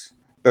nurse.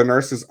 The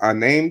nurse is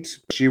unnamed.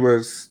 She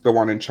was the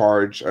one in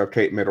charge of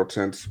Kate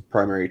Middleton's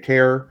primary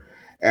care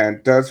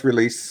and does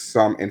release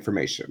some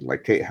information.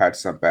 Like Kate had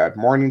some bad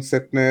morning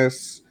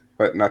sickness,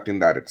 but nothing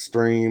that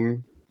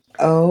extreme.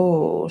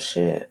 Oh,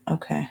 shit.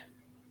 Okay.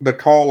 The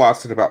call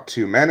lasted about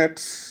 2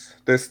 minutes.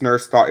 This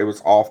nurse thought it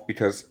was off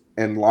because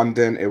in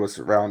London it was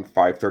around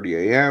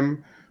 5:30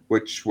 a.m.,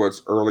 which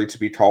was early to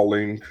be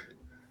calling.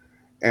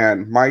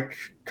 And Mike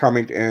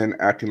coming in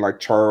acting like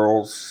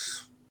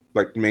Charles,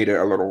 like made it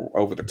a little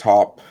over the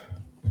top.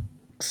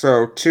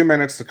 So 2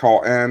 minutes the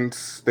call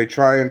ends. They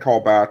try and call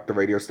back the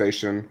radio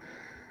station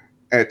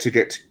to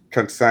get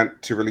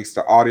consent to release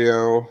the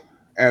audio.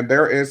 And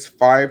there is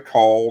 5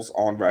 calls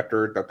on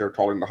record that they're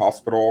calling the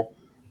hospital,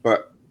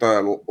 but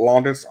the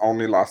longest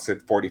only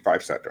lasted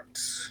 45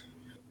 seconds.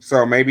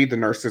 So maybe the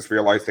nurses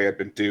realized they had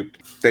been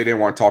duped. They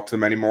didn't want to talk to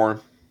them anymore.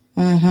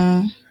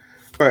 Mm-hmm.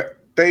 But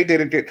they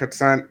didn't get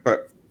consent,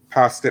 but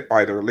passed it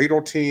by their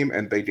legal team,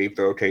 and they gave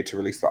the okay to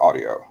release the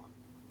audio.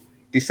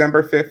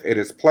 December 5th, it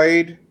is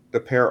played. The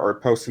pair are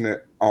posting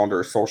it on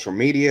their social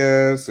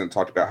medias and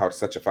talking about how it's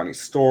such a funny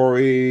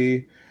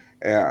story.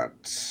 And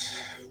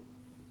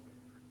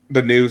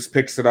the news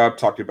picks it up,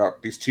 talking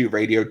about these 2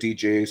 radio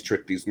DJs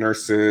tricked these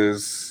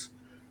nurses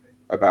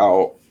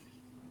about,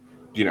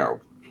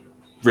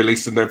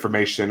 releasing the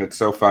information. It's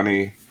so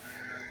funny.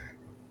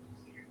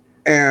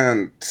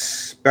 And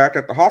back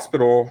at the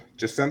hospital,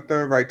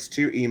 Jacinta writes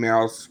 2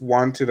 emails,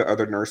 one to the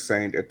other nurse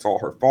saying it's all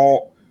her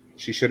fault.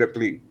 She shouldn't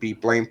be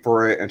blamed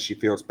for it, and she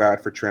feels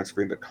bad for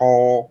transferring the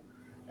call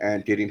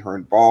and getting her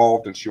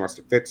involved, and she wants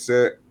to fix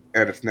it.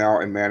 And it's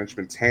now in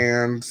management's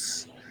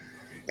hands.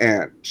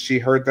 And she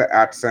heard the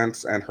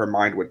accents, and her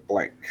mind went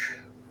blank.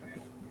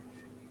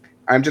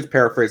 I'm just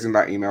paraphrasing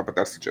that email, but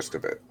that's the gist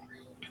of it.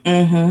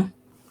 Mm-hmm.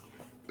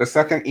 The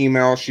second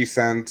email she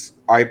sends,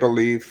 I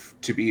believe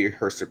to be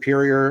her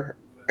superior,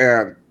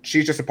 and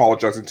she's just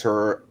apologizing to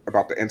her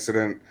about the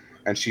incident,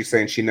 and she's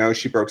saying she knows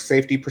she broke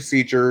safety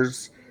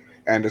procedures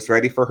and is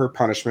ready for her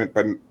punishment,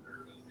 but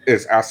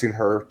is asking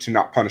her to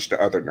not punish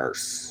the other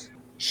nurse.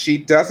 She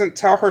doesn't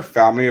tell her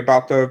family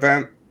about the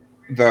event,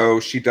 though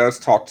she does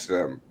talk to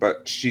them,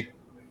 but she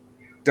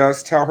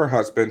does tell her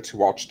husband to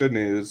watch the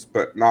news,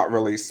 but not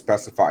really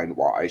specifying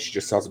why. She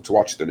just tells him to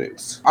watch the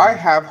news. I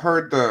have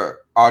heard the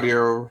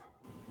audio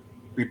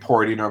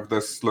reporting of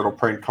this little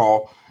prank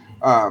call.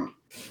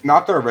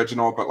 Not the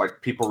original, but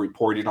like people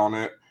reporting on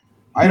it.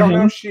 I don't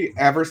know if she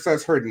ever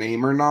says her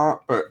name or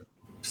not, but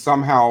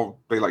somehow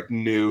they like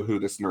knew who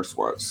this nurse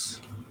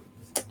was.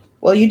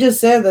 Well, you just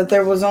said that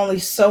there was only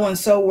so and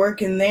so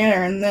working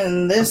there, and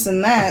then this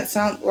and that.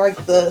 Sounds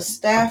like the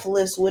staff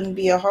list wouldn't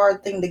be a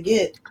hard thing to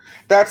get.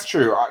 That's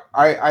true.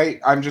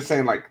 I'm just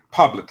saying, like,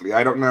 publicly.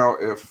 I don't know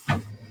if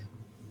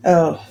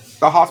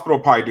the hospital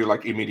probably do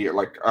like immediate,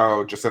 like,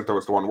 oh, Jacinta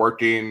was the one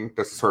working.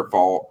 This is her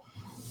fault.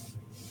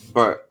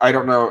 But I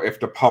don't know if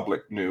the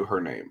public knew her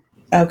name.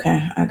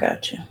 Okay, I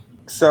got you.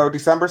 So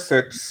December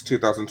 6th,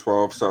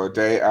 2012, so a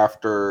day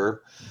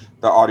after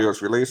the audio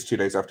is released, 2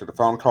 days after the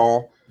phone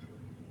call,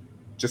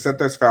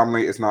 Jacinta's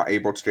family is not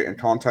able to get in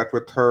contact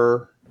with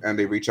her, and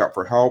they reach out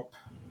for help.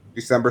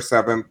 December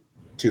 7th,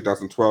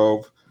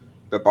 2012,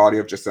 the body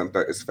of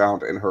Jacinta is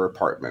found in her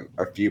apartment,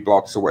 a few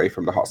blocks away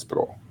from the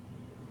hospital.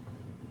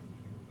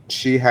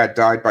 She had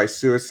died by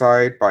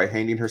suicide by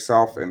hanging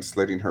herself and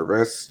slitting her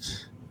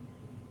wrist.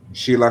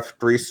 She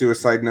left 3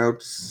 suicide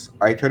notes.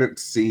 I couldn't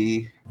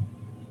see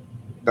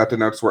that the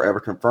notes were ever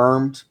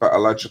confirmed, but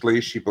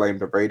allegedly she blamed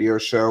the radio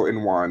show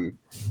in one.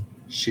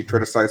 She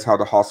criticized how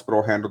the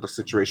hospital handled the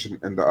situation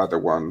in the other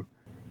one,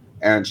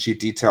 and she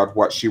detailed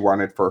what she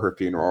wanted for her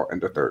funeral in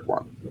the third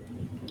one.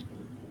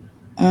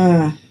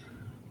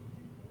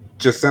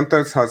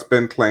 Jacinta's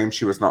husband claimed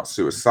she was not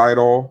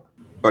suicidal,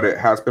 but it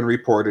has been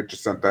reported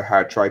Jacinta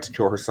had tried to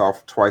kill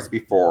herself twice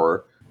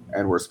before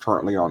and was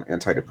currently on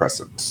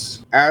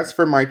antidepressants. As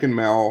for Mike and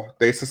Mel,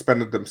 they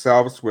suspended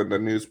themselves when the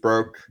news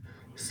broke,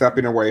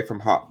 stepping away from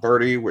Hot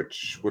 30,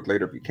 which would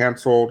later be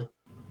canceled.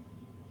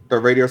 the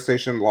radio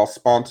station lost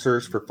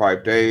sponsors for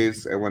 5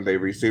 days, and when they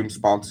resumed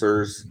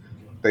sponsors,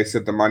 they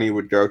said the money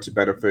would go to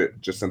benefit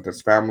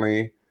Jacinta's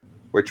family,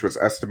 which was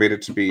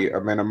estimated to be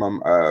a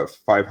minimum of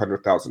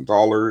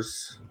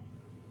 $500,000.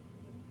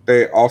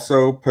 They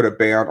also put a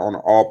ban on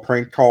all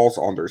prank calls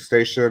on their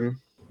station.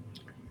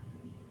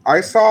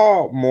 I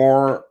saw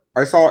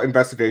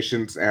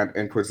investigations and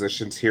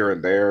inquisitions here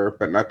and there,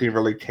 but nothing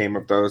really came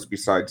of those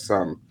besides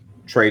some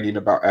training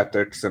about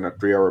ethics and a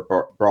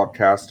 3-hour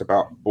broadcast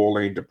about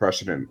bullying,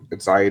 depression, and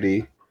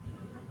anxiety.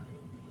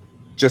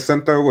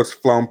 Jacinta was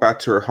flown back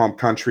to her home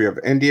country of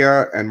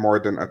India, and more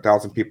than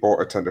 1,000 people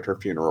attended her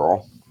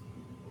funeral.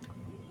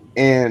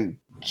 In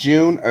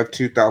June of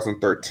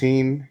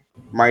 2013,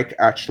 Mike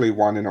actually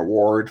won an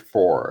award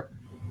for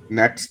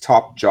Next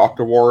Top Jock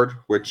Award,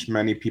 which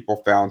many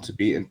people found to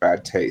be in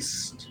bad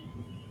taste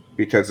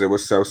because it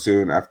was so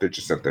soon after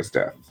Jacinta's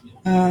death.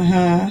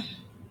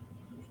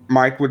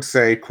 Mike would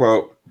say,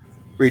 quote,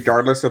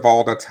 "Regardless of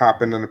all that's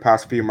happened in the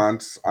past few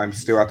months, I'm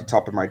still at the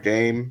top of my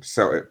game,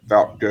 so it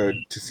felt good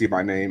to see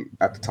my name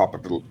at the top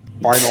of the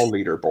final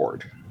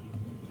leaderboard."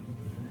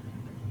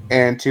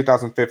 In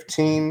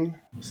 2015,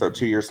 so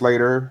 2 years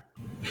later,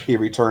 he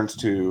returns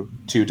to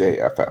 2-Day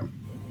FM.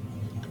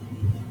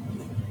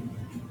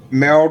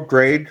 Mel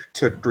Grade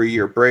took a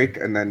 3-year break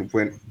and then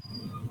went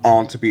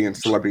on to be in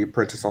Celebrity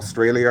Apprentice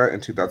Australia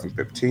in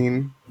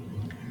 2015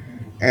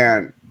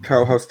 and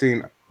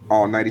co-hosting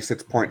on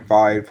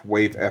 96.5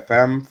 Wave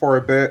FM for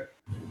a bit.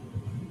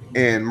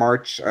 In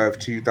March of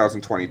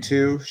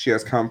 2022, she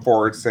has come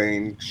forward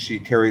saying she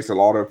carries a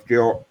lot of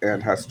guilt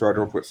and has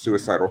struggled with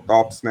suicidal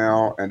thoughts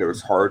now, and it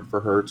was hard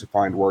for her to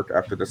find work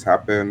after this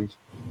happened.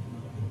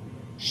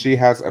 She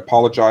has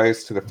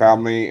apologized to the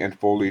family and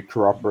fully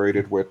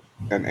cooperated with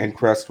an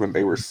inquest when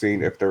they were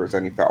seeing if there was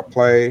any foul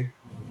play.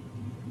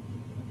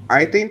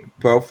 I think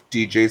both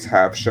DJs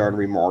have shown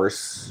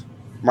remorse.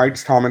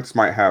 Mike's comments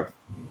might have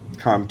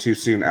come too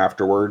soon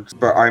afterwards,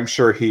 but I'm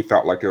sure he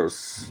felt like it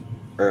was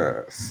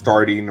a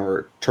starting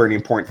or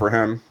turning point for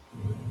him.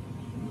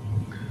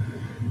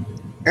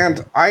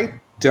 And I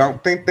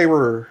don't think they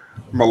were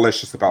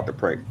malicious about the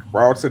prank.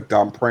 While it's a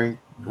dumb prank,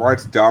 while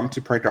it's dumb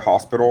to prank a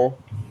hospital,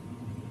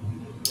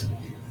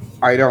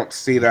 I don't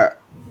see that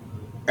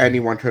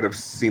anyone could have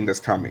seen this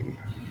coming.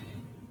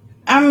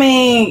 I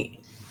mean,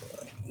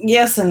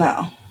 yes and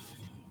no.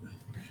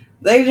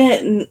 They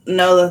didn't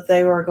know that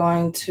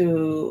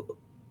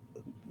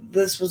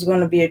this was going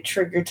to be a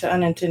trigger to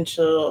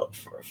unintentional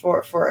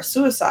for a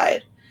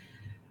suicide.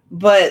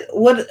 But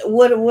what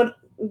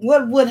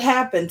would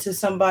happen to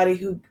somebody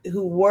who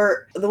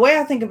were, the way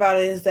I think about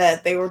it is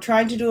that they were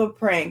trying to do a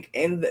prank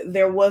and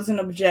there was an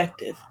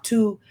objective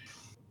to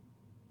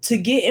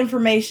get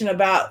information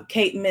about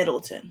Kate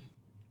Middleton.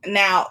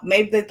 Now,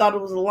 maybe they thought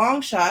it was a long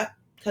shot,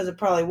 because it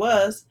probably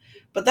was,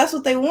 but that's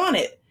what they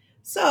wanted.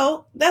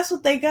 So that's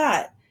what they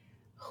got.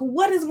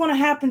 What is going to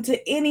happen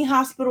to any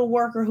hospital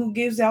worker who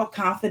gives out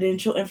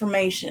confidential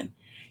information?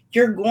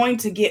 You're going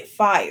to get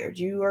fired.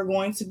 You are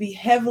going to be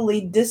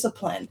heavily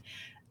disciplined.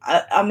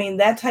 I mean,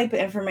 that type of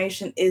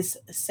information is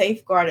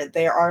safeguarded.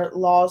 There are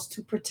laws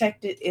to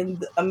protect it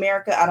in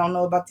America. I don't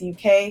know about the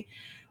UK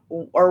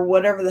or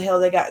whatever the hell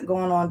they got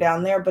going on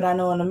down there, but I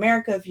know in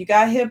America, if you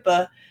got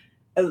HIPAA,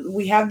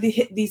 we have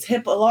these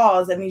HIPAA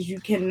laws. That means you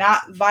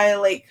cannot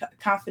violate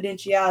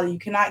confidentiality. You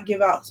cannot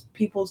give out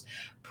people's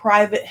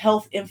private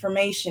health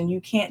information. You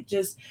can't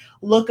just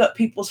look up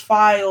people's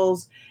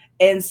files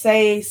and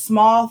say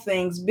small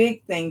things,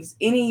 big things,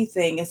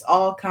 anything. It's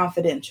all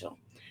confidential.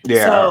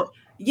 Yeah. So,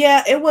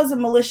 yeah, it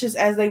wasn't malicious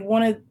as they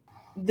wanted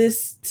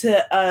this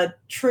to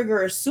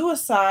trigger a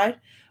suicide,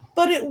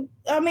 but it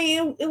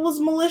was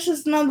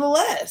malicious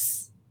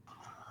nonetheless.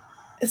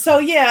 So,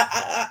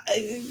 yeah,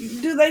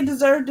 do they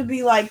deserve to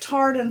be like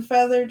tarred and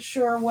feathered?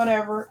 Sure,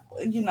 whatever,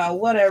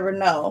 whatever.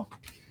 No,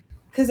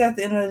 because at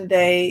the end of the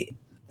day,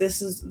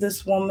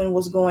 this woman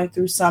was going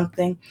through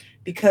something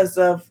because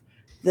of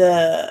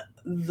the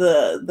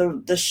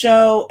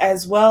show,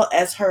 as well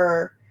as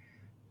her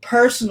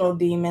personal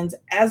demons,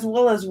 as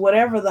well as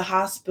whatever the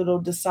hospital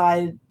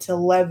decided to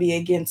levy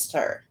against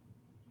her.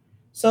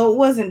 So it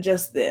wasn't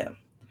just them.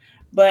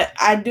 But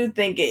I do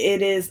think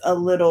it is a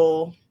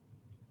little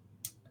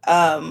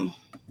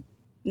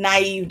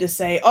naive to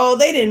say, oh,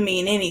 they didn't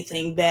mean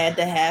anything bad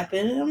to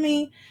happen. I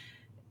mean,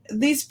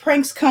 these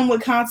pranks come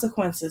with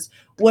consequences.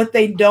 What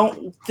they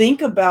don't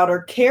think about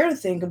or care to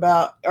think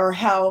about are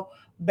how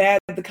bad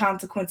the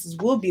consequences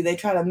will be. They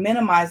try to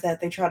minimize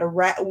that. They try to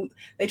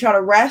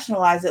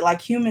rationalize it like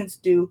humans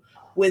do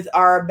with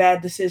our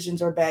bad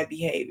decisions or bad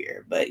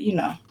behavior. But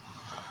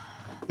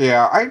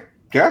Yeah, I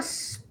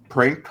guess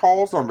prank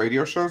calls on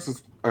radio shows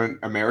is an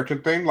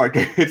American thing. Like,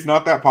 it's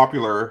not that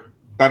popular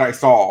that I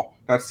saw.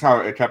 That's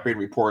how it kept being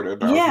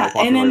reported. Yeah,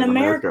 and in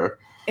America,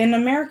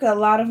 a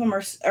lot of them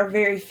are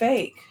very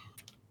fake.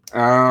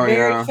 Oh,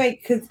 very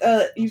fake, because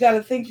you got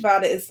to think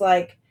about it. It's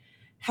like,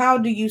 how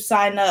do you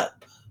sign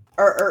up,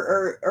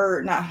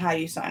 or not how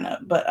you sign up,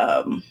 but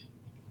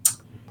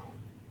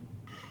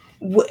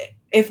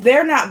if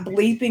they're not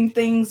bleeping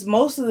things,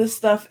 most of this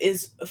stuff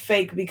is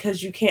fake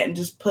because you can't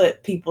just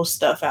put people's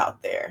stuff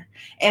out there.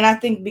 And I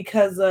think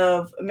because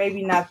of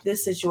maybe not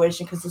this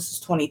situation, because this is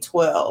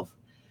 2012,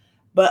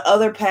 but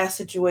other past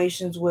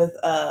situations with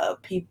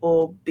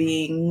people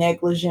being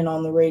negligent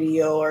on the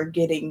radio or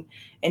getting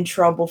in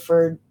trouble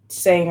for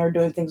saying or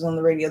doing things on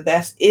the radio,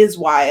 that is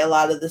why a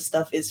lot of this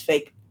stuff is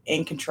fake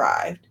and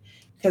contrived,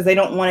 because they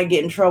don't want to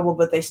get in trouble,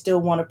 but they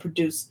still want to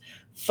produce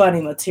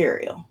funny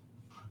material.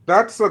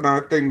 That's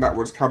another thing that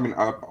was coming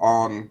up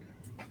on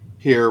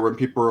here when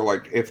people were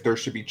like, if there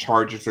should be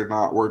charges or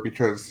not, were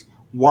because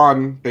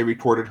one, they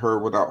recorded her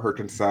without her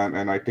consent,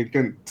 and I think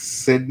in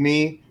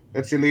Sydney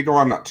it's illegal.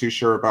 I'm not too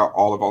sure about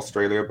all of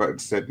Australia, but in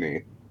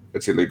Sydney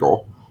it's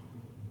illegal.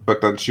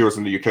 But then she was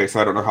in the UK,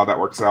 so I don't know how that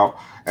works out.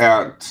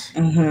 And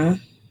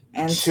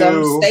and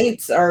some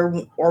states are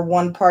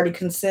one party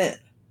consent.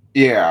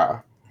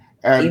 Yeah,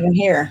 and even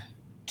here.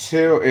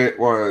 Two, it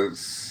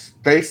was,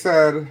 they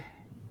said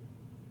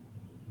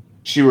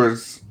she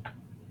was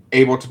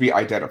able to be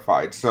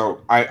identified.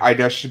 So I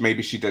guess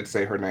maybe she did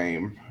say her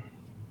name.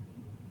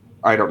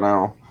 I don't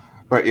know.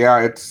 But yeah,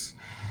 it's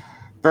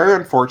very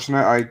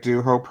unfortunate. I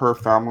do hope her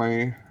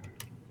family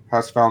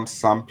has found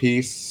some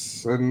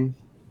peace in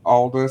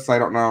all this. I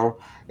don't know.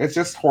 It's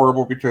just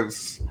horrible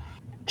because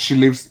she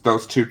leaves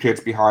those 2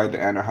 kids behind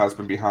and a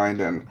husband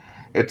behind, and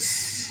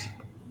it's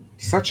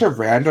such a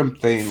random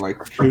thing. Like,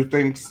 who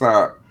thinks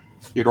that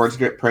you're going to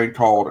get prank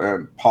called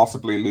and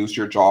possibly lose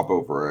your job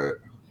over it?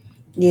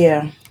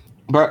 Yeah.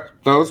 But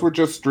those were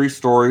just 3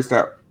 stories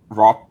that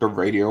rocked the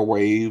radio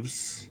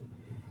waves.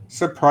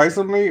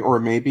 Surprisingly, or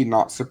maybe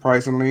not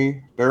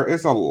surprisingly, there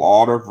is a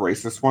lot of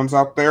racist ones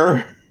out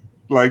there.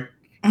 Like,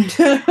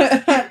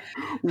 I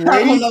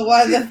don't know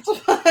why that's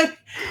funny.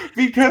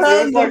 Because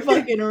it was like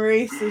fucking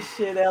racist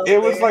shit out there.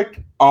 It was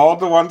like all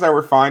the ones I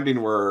were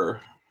finding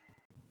were,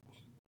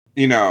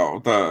 you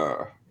know,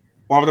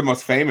 one of the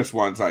most famous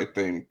ones, I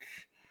think,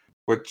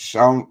 which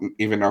I don't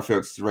even know if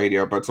it's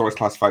radio, but it's always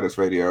classified as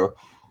radio,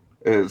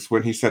 is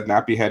when he said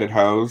nappy-headed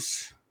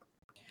hoes.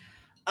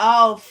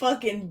 Oh,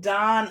 fucking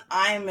Don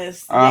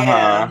Imus.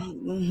 Yeah.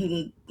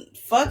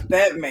 Fuck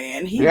that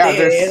man. He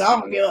dead. I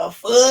don't give a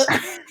fuck.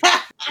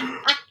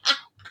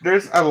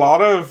 There's a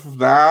lot of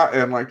that,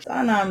 and like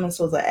Don Imus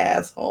was an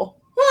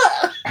asshole.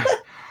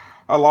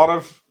 A lot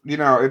of, you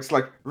know, it's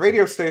like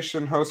radio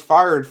station host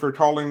fired for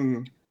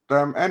calling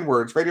them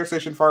N-words. Radio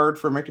station fired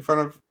for making fun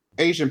of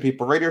Asian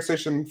people. Radio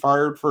station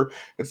fired for,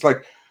 it's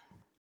like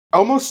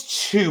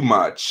almost too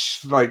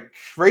much. Like,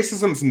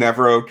 racism's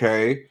never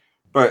okay,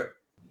 but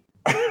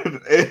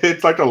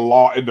it's like a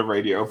lot in the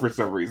radio for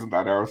some reason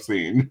that I've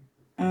seen.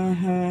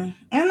 And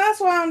that's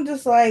why I'm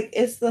just like,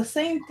 it's the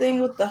same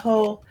thing with the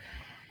whole,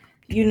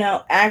 you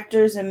know,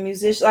 actors and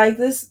musicians like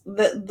this.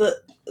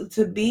 The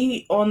to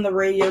be on the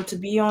radio, to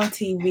be on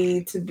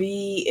TV, to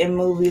be in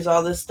movies,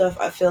 all this stuff,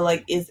 I feel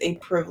like is a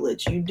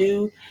privilege. You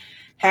do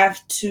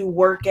have to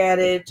work at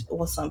it.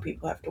 Well, some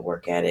people have to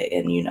work at it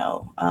and, you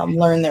know,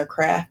 learn their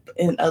craft,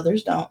 and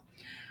others don't.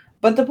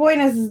 But the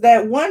point is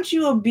that once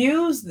you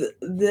abuse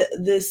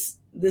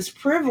this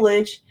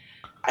privilege,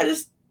 I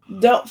just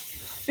don't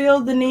feel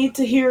the need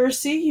to hear or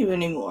see you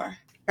anymore.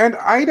 And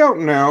I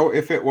don't know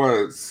if it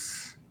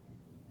was,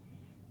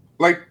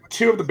 like,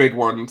 2 of the big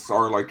ones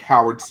are like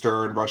Howard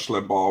Stern, Rush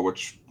Limbaugh,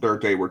 which their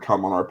day would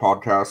come on our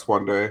podcast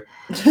one day.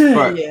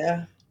 But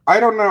yeah, I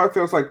don't know if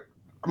it was like,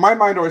 my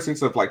mind always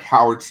thinks of like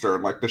Howard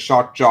Stern, like the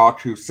shock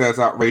jock who says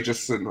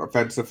outrageous and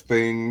offensive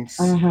things.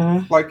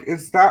 Like,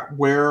 is that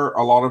where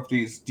a lot of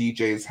these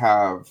DJs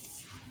have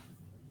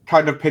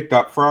kind of picked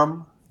up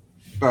from?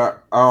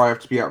 That, oh, I have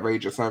to be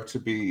outrageous, I have to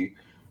be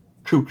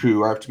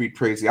cuckoo, I have to be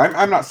crazy.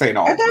 I'm not saying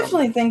all. I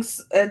definitely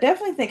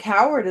think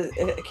Howard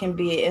can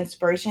be an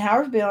inspiration.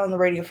 Howard's been on the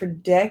radio for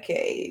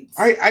decades.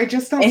 I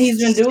just don't. And he's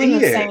been doing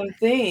the same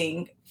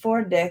thing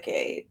for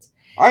decades.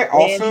 I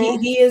also,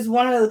 and he is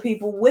one of the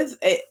people with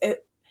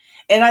it.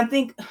 And I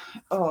think,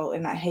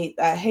 and I hate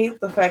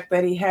the fact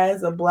that he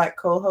has a black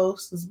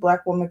co-host, this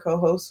black woman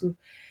co-host, who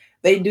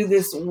they do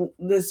this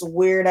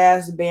weird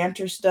ass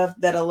banter stuff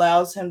that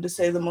allows him to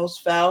say the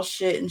most foul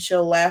shit and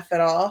she'll laugh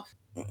it off,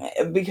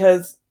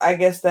 because I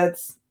guess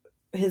that's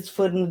his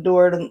foot in the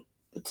door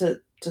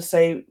to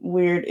say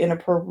weird,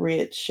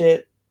 inappropriate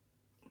shit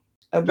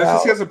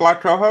about. He has a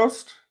black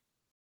co-host?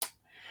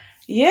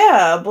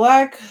 Yeah,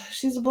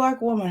 she's a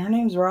black woman. Her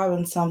name's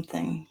Robin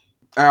something.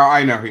 Oh,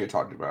 I know who you're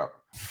talking about.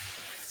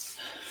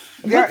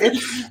 Yeah,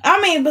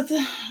 I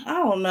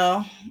don't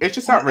know. It's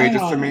just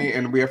outrageous to me,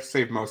 and we have to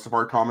save most of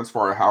our comments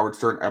for our Howard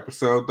Stern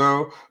episode,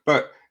 though.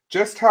 But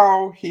just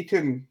how he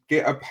can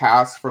get a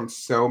pass from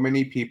so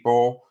many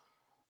people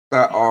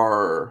that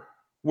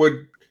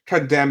would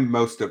condemn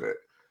most of it.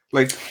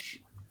 Like,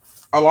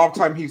 a lot of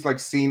time he's like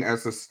seen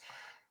as this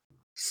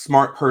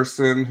smart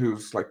person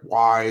who's like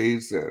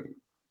wise and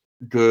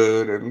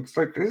good, and it's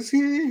like, is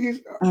he?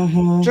 He's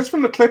just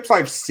from the clips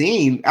I've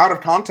seen, out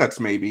of context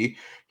maybe,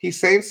 he's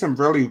saying some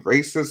really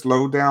racist,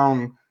 low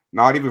down,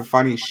 not even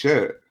funny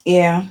shit.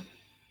 Yeah.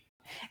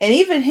 And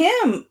even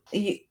him,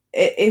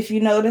 if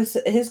you notice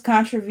his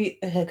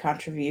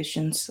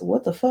contributions,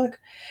 what the fuck,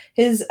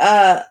 his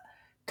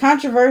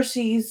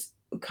controversies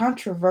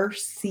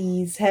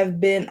have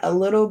been a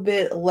little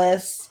bit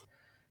less,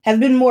 have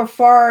been more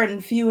far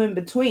and few in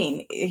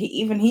between.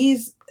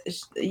 He's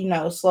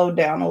slowed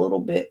down a little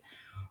bit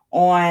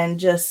on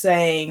just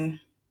saying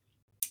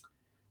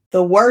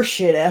the worst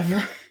shit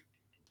ever.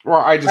 Well,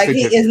 I just like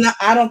think he is not.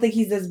 I don't think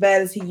he's as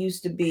bad as he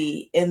used to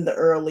be in the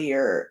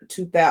earlier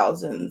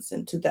 2000s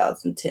and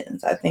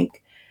 2010s. I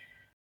think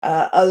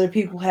other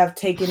people have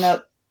taken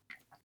up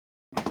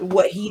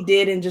what he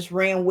did and just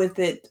ran with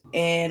it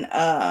and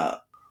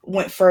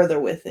went further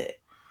with it.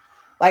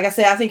 Like I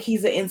said, I think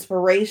he's an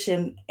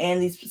inspiration,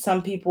 and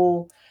some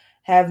people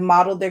have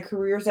modeled their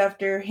careers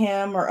after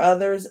him or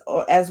others,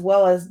 as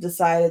well as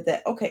decided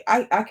that, okay,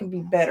 I can be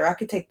better. I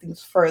can take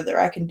things further.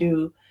 I can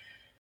do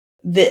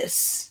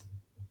this.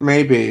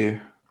 Maybe.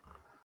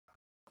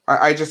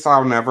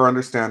 I'll never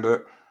understand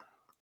it.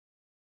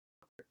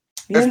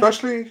 Yeah.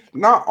 Especially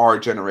not our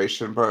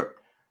generation, but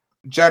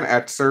Gen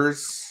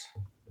Xers,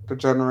 the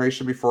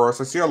generation before us.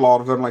 I see a lot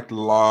of them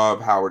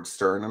love Howard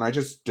Stern, and I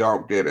just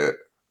don't get it.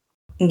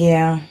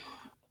 Yeah.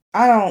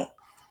 I don't.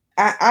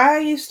 I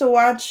used to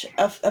watch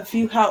a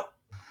few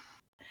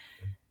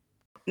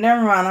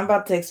Never mind. I'm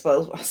about to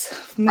expose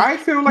myself. I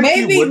feel like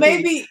maybe you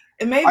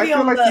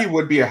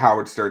would be a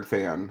Howard Stern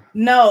fan.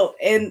 No,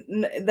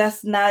 and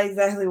that's not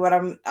exactly what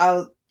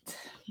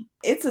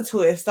it's a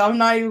twist. I'm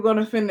not even going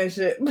to finish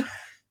it.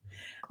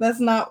 That's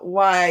not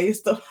why I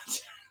used to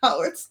watch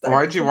Howard Stern.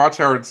 Why'd you watch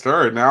Howard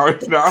Stern? Now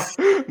it's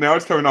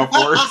coming off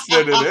worse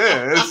than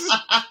it is.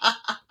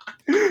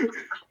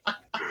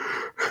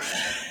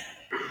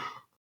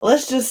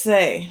 Let's just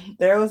say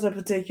there was a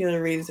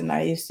particular reason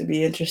I used to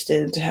be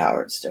interested in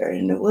Howard Stern,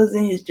 and it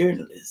wasn't his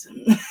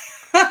journalism.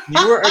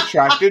 You were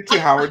attracted to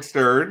Howard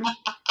Stern?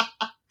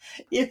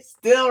 You're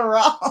still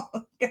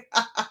wrong.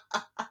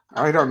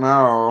 I don't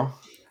know.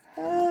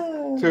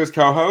 To his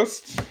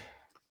co-host?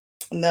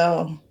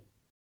 No.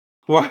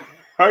 What?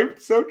 I'm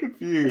so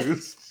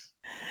confused.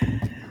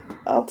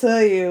 I'll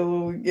tell you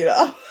when we get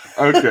off.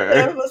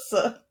 Okay.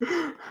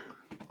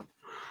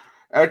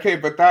 Okay,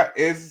 but that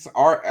is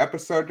our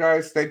episode,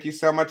 guys. Thank you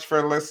so much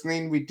for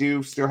listening. We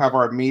do still have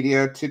our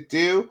media to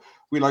do.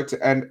 We like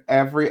to end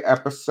every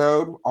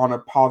episode on a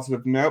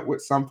positive note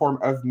with some form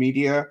of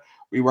media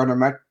we want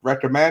to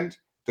recommend,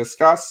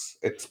 discuss,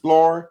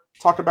 explore,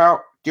 talk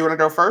about. Do you want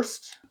to go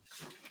first?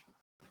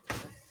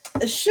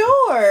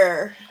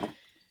 Sure.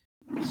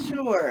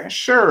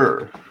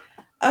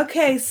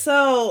 Okay,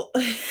 so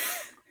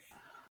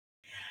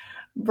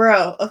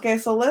bro, okay,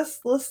 so let's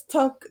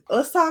talk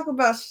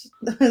about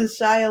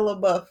Shia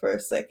LaBeouf for a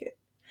second.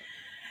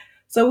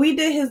 So we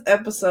did his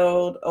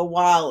episode a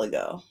while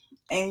ago,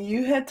 and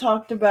you had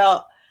talked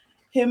about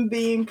him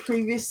being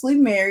previously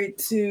married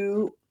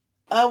to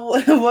a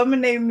woman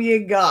named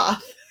Mia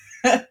Goth.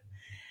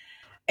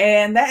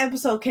 And that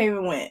episode came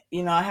and went.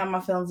 I had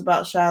my feelings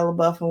about Shia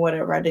LaBeouf and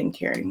whatever. I didn't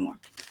care anymore.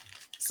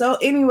 So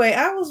anyway,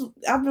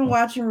 I've been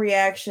watching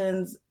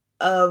reactions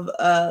of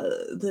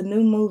the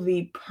new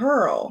movie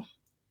Pearl,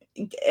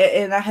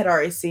 and I had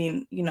already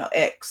seen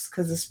X,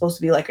 because it's supposed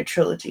to be like a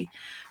trilogy.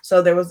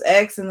 So there was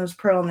X and there's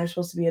Pearl, and there's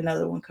supposed to be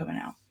another one coming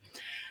out.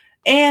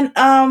 And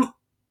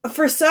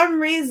for some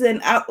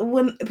reason,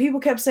 when people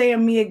kept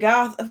saying Mia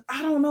Goth,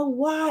 I don't know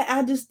why,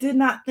 I just did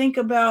not think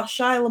about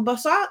Shia LaBeouf.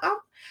 So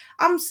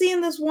I'm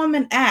seeing this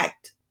woman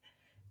act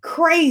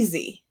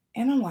crazy,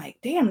 and I'm like,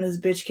 damn, this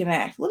bitch can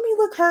act. Let me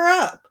look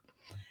her up.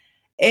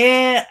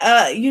 And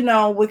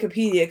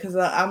Wikipedia, because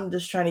I'm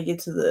just trying to get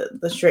to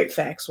the straight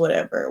facts,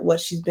 whatever, what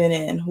she's been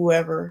in,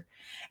 whoever.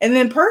 And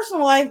then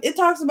personal life, it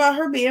talks about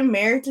her being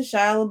married to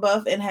Shia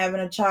LaBeouf and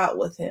having a child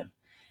with him.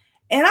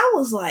 And I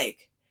was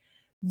like,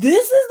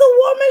 this is the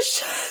woman.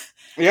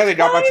 Yeah, they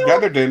got back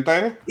together, didn't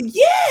they?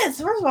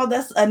 Yes. First of all,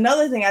 that's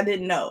another thing I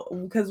didn't know,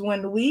 because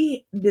when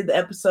we did the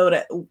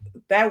episode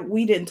that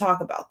we didn't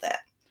talk about that,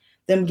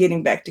 them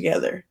getting back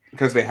together,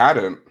 because they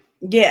hadn't.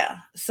 Yeah,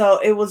 so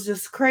it was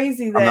just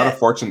crazy that I'm not a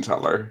fortune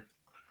teller.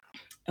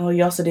 Oh,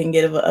 you also didn't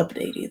get an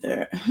update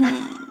either.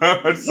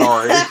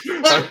 Sorry.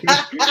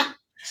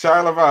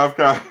 Shia LaBeouf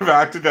got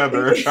back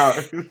together.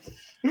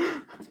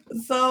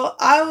 So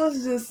I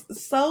was just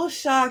so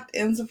shocked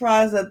and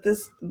surprised that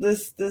this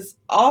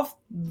off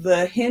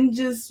the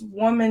hinges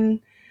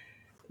woman,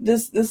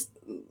 this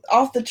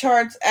off the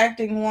charts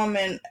acting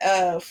woman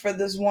for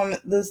this woman,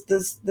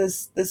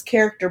 this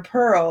character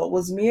Pearl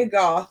was Mia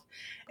Goth.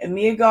 And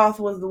Mia Goth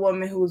was the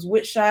woman who was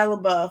with Shia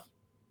LaBeouf,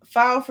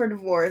 filed for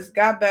divorce,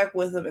 got back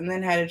with him, and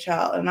then had a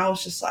child. And I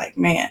was just like,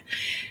 man,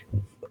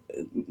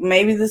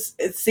 maybe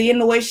seeing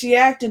the way she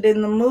acted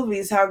in the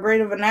movies, how great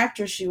of an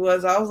actress she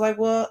was, I was like,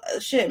 well,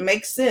 shit,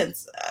 makes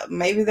sense.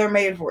 Maybe they're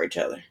made for each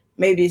other.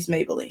 Maybe it's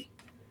Maybelline.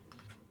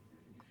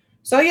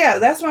 So yeah,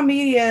 that's my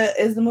media,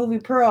 is the movie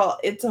Pearl.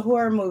 It's a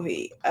horror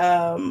movie.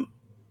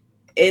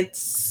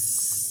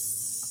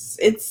 It's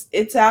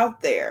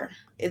out there.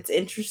 It's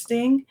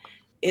interesting.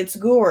 It's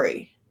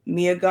gory.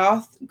 Mia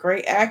Goth,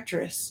 great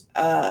actress.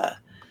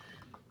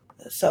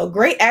 So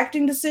great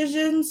acting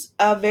decisions.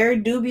 Very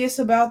dubious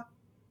about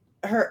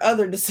her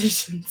other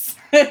decisions.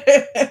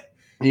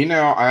 You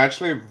know, I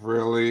actually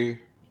really,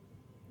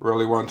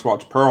 really wanted to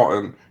watch Pearl,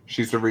 and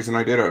she's the reason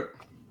I did it.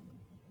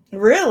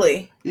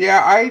 Really?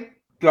 Yeah, I Did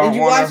don't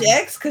you want watch to.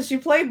 X? Because she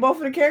played both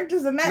of the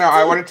characters in No, that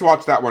I too. wanted to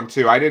watch that one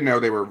too. I didn't know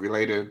they were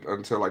related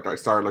until like I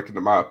started looking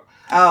them up.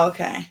 Oh,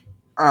 okay.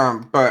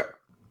 But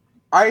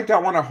I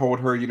don't want to hold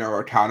her, you know,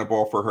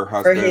 accountable for her For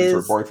husband's or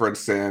his, boyfriend's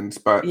sins.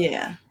 But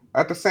yeah.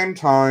 at the same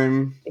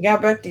time, He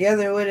got back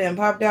together with it and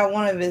popped out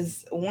one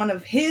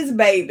of his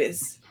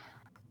babies.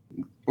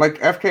 like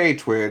FKA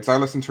Twigs, I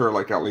listen to her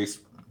like at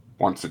least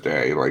once a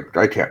day. Like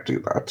I can't do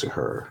that to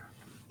her.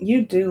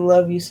 You do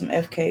love you some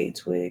FKA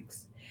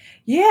Twigs.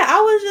 Yeah, I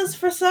was just,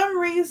 for some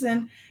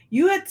reason,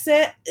 you had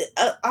said,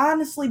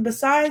 honestly,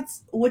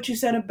 besides what you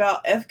said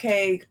about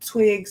FKA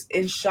Twigs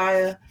and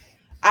Shia,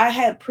 I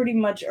had pretty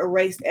much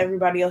erased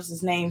everybody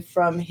else's name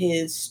from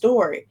his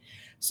story.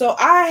 So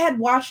I had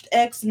watched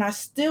X and I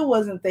still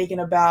wasn't thinking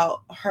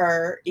about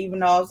her, even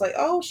though I was like,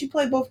 oh, she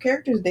played both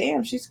characters.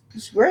 Damn, she's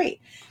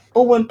great.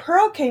 But when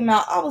Pearl came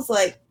out, I was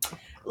like,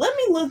 let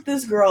me look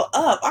this girl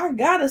up. I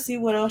gotta see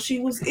what else she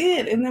was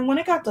in. And then when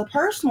it got to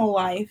Personal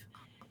Life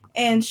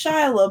and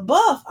Shia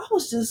LaBeouf, I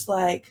was just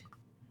like,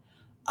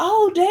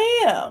 oh,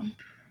 damn.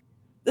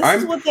 This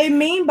is I'm what they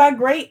mean by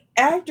great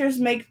actors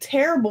make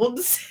terrible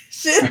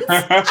decisions.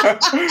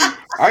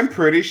 I'm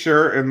pretty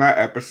sure in that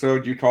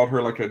episode you called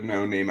her like a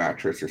no-name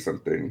actress or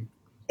something.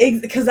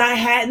 Because I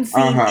hadn't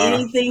seen Uh-huh.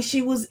 anything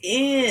she was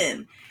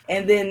in.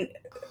 And then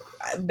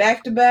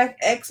back to back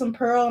X and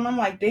Pearl, and I'm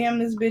like, damn,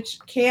 this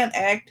bitch can't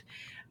act.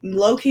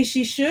 Low-key,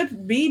 she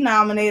should be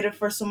nominated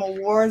for some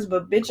awards,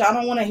 but bitch, I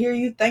don't want to hear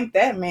you thank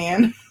that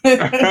man.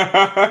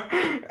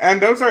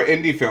 And those are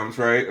indie films,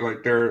 right?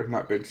 Like they're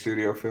not big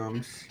studio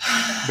films.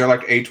 They're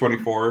like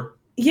A24.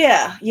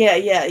 Yeah.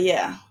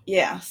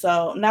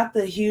 So not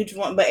the huge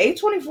one, but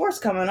A24 is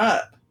coming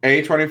up.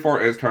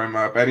 A24 is coming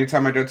up.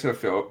 Anytime I go to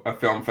a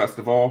film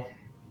festival,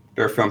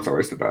 their film's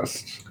always the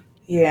best.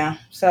 Yeah.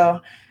 So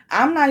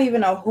I'm not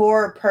even a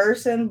horror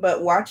person,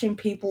 but watching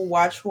people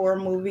watch horror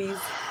movies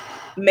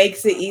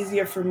makes it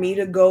easier for me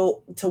to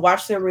go to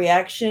watch their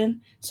reaction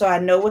so I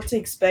know what to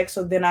expect,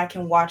 so then I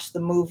can watch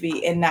the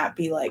movie and not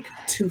be like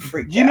too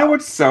freaked You know out.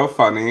 what's so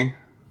funny?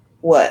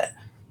 What?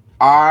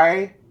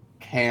 I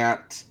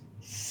can't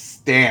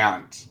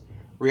stand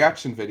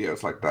reaction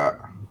videos like that.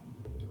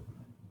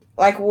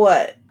 Like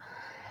what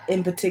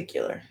in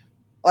particular?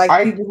 Like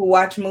I people who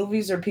watch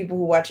movies or people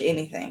who watch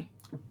anything?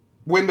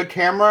 When the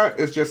camera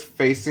is just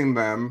facing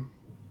them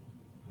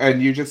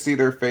and you just see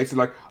their faces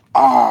like,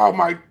 oh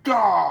my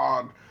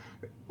god.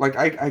 Like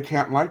I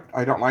don't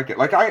like it.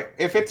 Like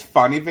if it's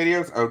funny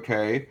videos,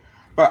 okay.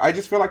 But I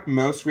just feel like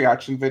most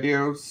reaction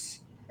videos,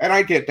 and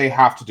I get they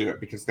have to do it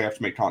because they have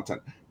to make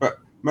content, but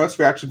most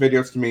reaction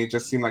videos to me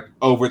just seem like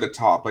over the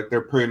top. Like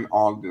they're putting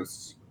on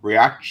this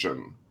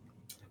reaction.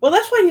 Well,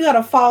 that's why you got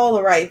to follow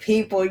the right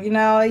people, you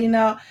got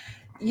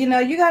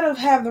to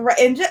have the right.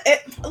 And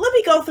let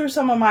me go through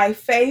some of my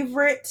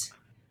favorite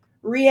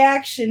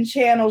reaction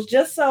channels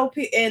just so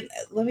and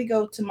let me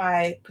go to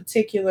my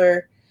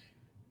particular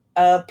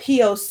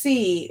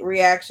POC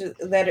reactions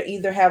that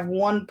either have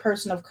one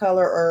person of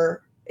color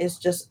or it's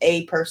just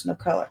a person of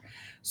color.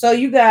 So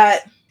you got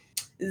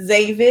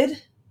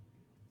Zavid,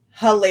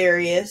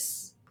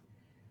 hilarious.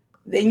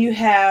 Then you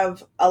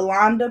have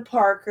Alonda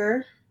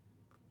Parker,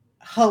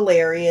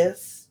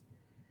 hilarious.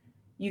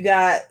 You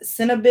got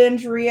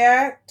Cinnabinge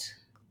React,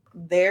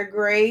 they're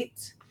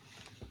great.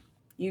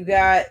 You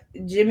got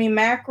Jimmy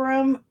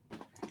Macram.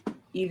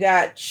 You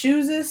got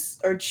Chooses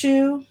or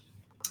Chew.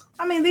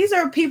 I mean, these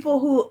are people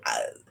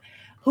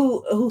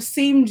who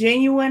seem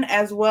genuine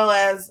as well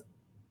as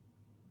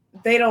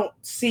they don't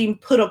seem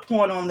put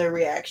upon on their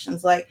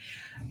reactions. Like,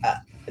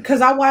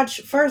 because I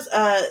watch first,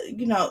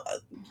 I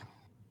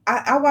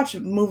watch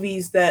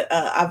movies that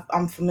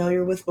I'm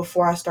familiar with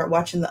before I start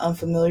watching the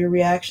unfamiliar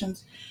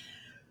reactions.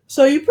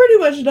 So you pretty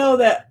much know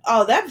that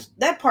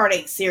that part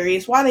ain't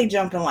serious. Why they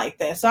jumping like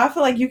that? So I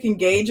feel like you can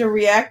gauge a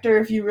reactor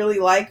if you really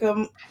like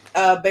them,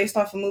 based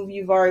off a movie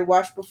you've already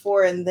watched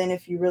before, and then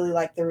if you really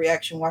like the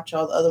reaction, watch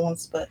all the other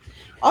ones. But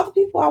all the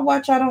people I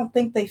watch, I don't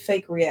think they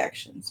fake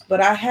reactions,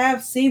 but I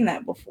have seen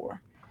that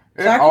before.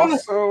 So It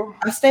also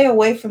I stay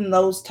away from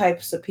those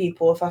types of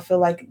people if I feel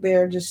like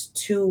they're just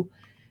too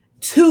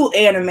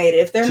animated.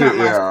 If they're not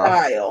my yeah.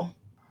 style.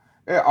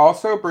 It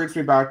also brings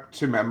me back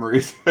to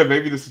memories.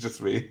 Maybe this is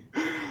just me.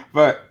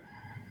 But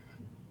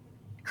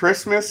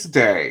Christmas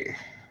Day,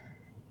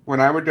 when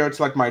I would go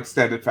to like my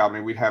extended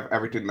family, we'd have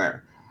everything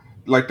there.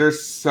 Like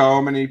there's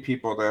so many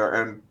people there,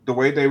 and the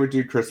way they would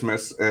do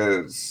Christmas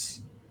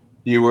is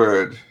you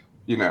would,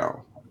 you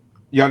know,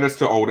 youngest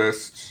to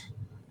oldest,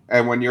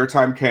 and when your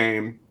time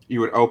came, you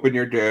would open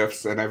your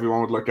gifts, and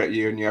everyone would look at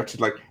you, and you have to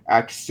like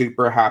act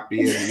super happy,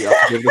 and you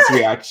have to give this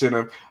reaction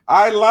of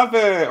 "I love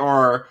it,"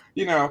 or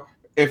you know,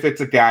 if it's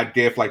a dad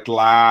gift, like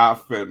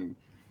laugh, and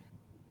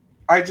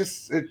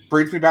it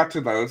brings me back to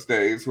those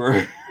days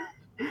where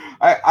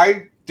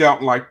I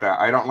don't like that.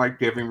 I don't like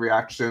giving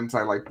reactions.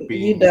 I like You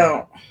being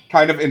don't.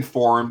 kind of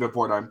informed of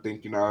what I'm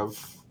thinking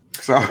of.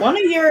 So One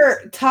of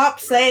your top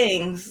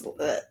sayings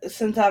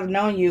since I've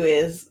known you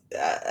is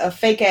a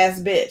fake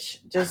ass bitch.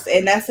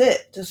 And that's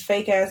it. Just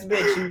fake ass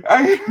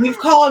bitch. You've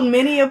called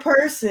many a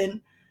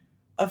person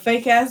a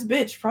fake ass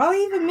bitch.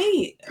 Probably even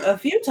me a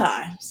few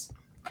times.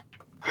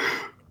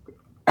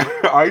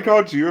 I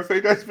called you a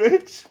fake ass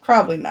bitch?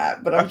 Probably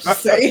not, but I'm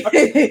just saying.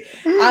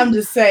 I'm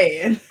just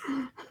saying.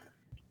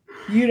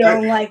 You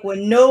don't like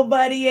when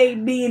nobody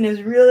ain't being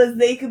as real as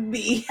they could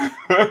be.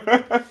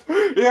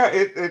 Yeah,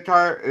 it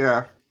kind of,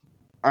 yeah.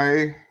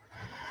 I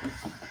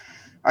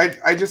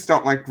just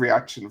don't like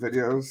reaction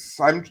videos.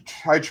 I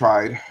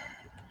tried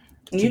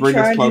to You bring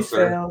us tried, you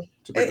closer. failed.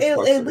 To bring us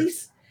closer. At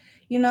least,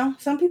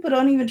 some people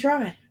don't even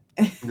try.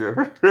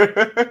 Yeah.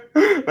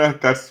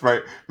 That's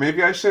right.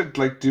 Maybe I should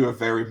like do a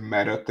very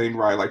meta thing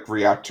where I like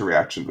react to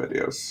reaction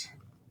videos.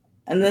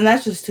 And then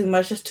that's just too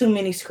much. Just too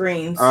many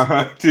screens.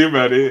 Too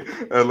many.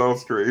 A little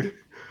screen.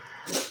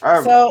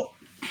 So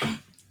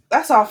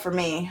that's all for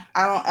me.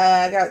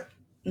 I got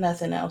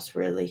nothing else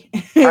really.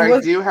 I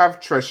do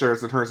have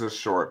Trisha's and hers is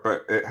short,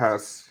 but it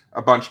has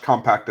a bunch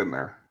compact in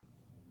there.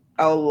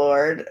 Oh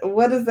Lord,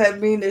 what does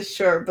that mean? It's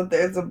short, but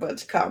there's a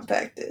bunch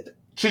compacted.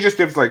 She just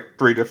gives like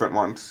 3 different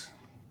ones.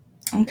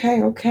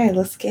 Okay,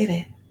 let's get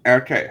it.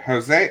 Okay,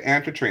 Jose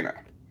and Katrina.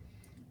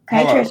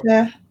 Hey, hello.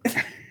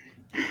 Trisha.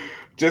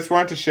 Just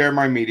wanted to share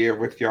my media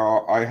with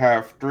y'all. I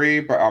have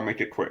 3, but I'll make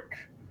it quick.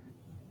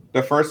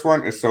 The first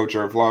one is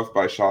Soldier of Love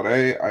by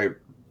Sade. I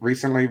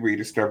recently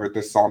rediscovered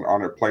this song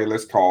on her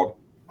playlist called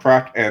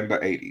Crack and the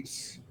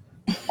 80s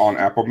on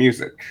Apple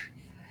Music.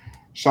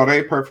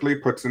 Sade perfectly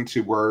puts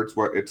into words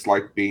what it's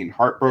like being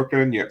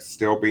heartbroken yet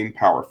still being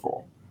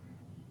powerful.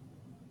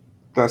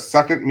 The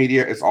second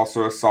media is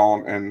also a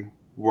song and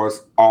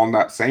was on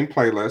that same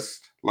playlist,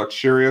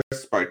 Luxurious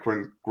by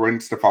Gwen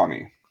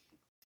Stefani.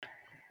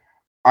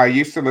 I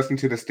used to listen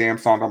to this damn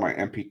song on my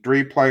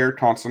MP3 player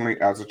constantly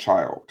as a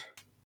child.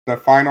 The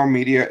final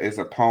media is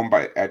a poem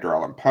by Edgar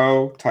Allan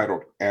Poe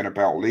titled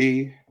Annabel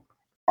Lee.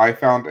 I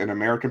found an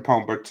American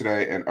poem book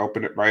today and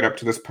opened it right up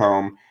to this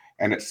poem,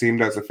 and it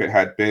seemed as if it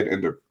had been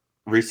in the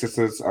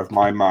recesses of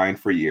my mind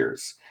for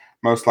years,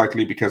 most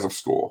likely because of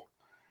school.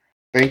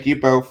 Thank you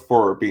both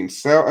for being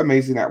so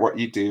amazing at what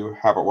you do.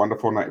 Have a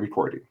wonderful night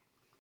recording.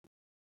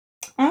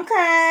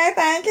 Okay,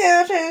 thank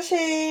you,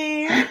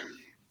 Trishi.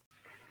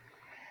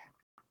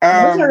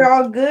 Those are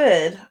all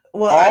good.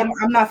 Well,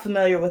 I'm not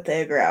familiar with the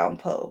Edgar Allan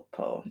Poe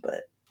poem,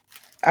 but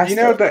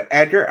the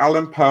Edgar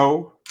Allan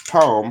Poe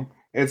poem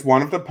is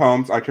one of the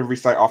poems I could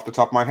recite off the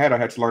top of my head. I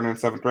had to learn in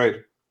 7th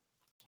grade.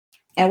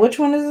 And which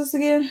one is this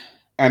again?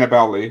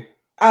 Annabel Lee.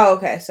 Oh,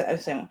 okay. So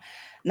same one.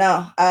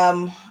 No,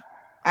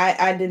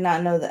 I did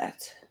not know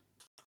that.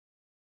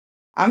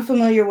 I'm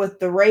familiar with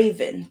The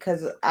Raven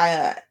because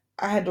I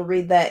had to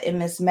read that in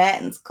Miss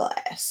Matten's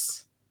class.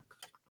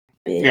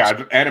 Bitch.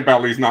 Yeah,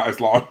 Annabel Lee's not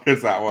as long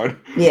as that one.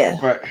 Yeah.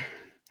 But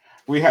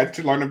we had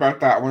to learn about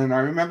that one. And I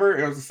remember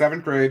it was the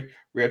 7th grade.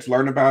 We had to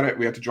learn about it.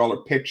 We had to draw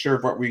a picture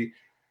of what we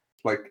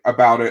like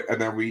about it. And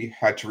then we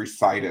had to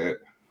recite it.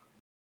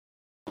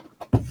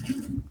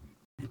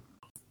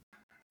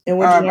 And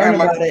what'd you learn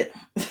about it?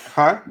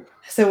 Huh?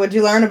 So what'd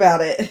you learn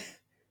about it?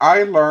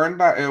 I learned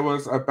that it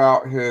was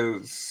about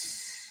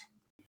his...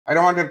 I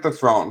don't want to get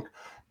this wrong.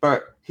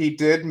 But he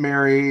did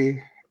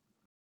marry...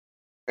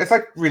 It's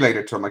like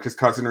related to him, like his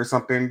cousin or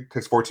something,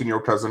 his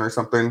 14-year-old cousin or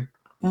something.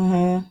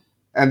 Mm-hmm.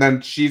 And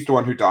then she's the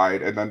one who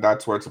died, and then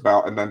that's what it's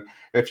about. And then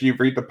if you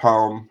read the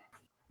poem,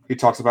 he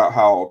talks about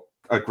how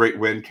a great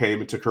wind came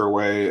and took her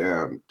away,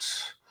 and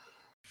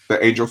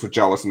the angels were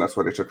jealous, and that's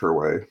why they took her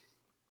away.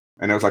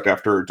 And it was like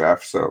after her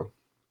death, so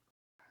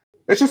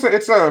it's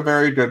a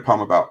very good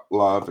poem about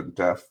love and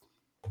death,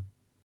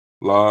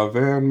 love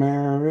and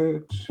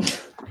marriage.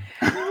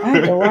 I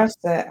have to watch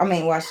that.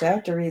 I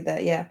have to read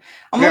that. Yeah,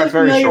 I'm only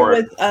familiar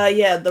with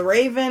The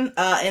Raven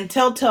and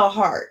Telltale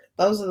Heart.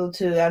 Those are the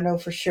 2 I know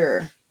for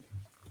sure.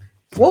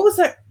 What was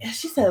that?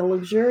 She said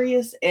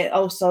Luxurious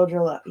and Soldier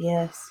of Love.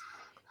 Yes,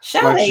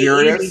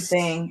 Luxurious.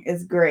 Anything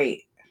is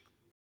great,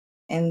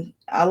 and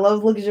I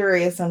love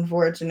Luxurious.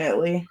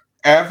 Unfortunately,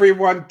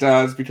 everyone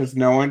does because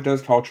no one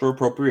does cultural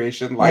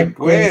appropriation like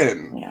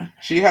Gwen. Yeah,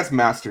 she has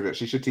mastered it.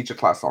 She should teach a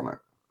class on it.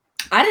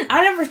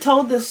 I never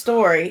told this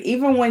story,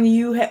 even when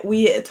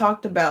we had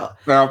talked about.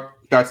 No,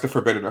 that's the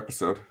forbidden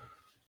episode.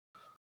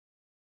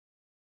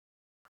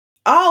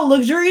 Oh,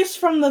 Luxurious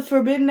from the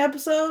forbidden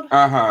episode?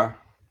 Uh-huh.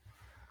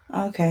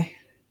 Okay.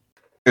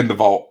 In the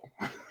vault.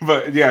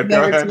 But yeah,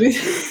 never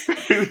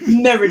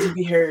to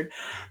be heard.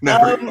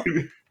 Never.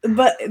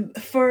 But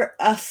for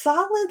a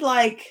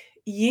solid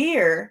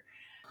year,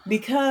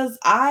 because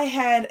I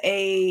had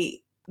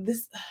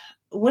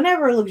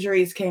whenever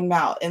Luxurious came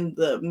out in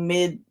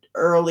the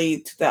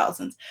early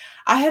 2000s,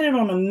 I had it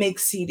on a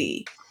mix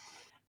CD,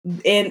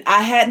 and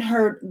I hadn't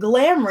heard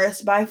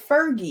Glamorous by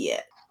Fergie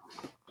yet.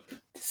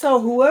 So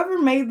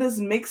whoever made this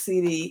mix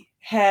CD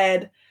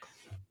had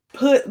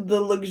put the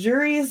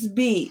Luxurious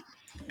beat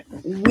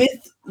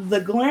with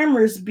the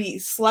Glamorous beat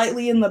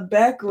slightly in the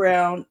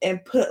background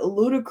and put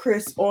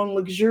Ludacris on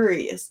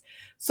Luxurious.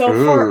 So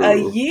for a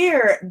Ooh.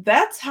 year,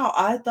 that's how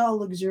I thought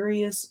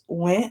Luxurious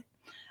went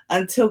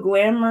until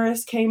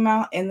Glamorous came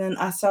out, and then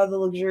I saw the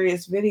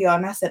Luxurious video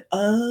and I said,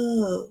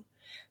 oh,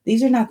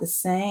 these are not the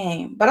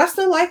same. But I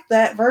still like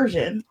that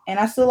version and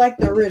I still like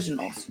the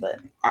originals. But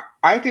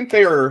I think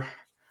they are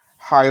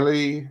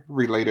highly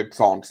related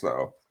songs,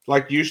 though.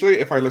 Like, usually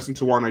if I listen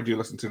to one, I do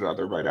listen to the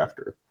other right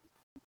after.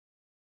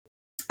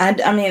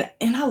 I mean,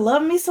 and I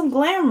love me some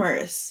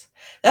Glamorous.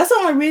 That's the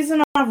only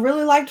reason I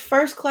really liked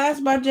First Class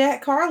by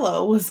Jack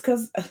Harlow was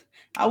because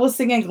I was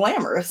singing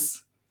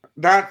Glamorous.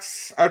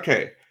 That's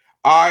okay.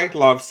 I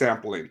love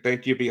sampling.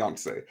 Thank you,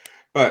 Beyonce.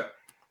 But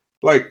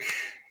like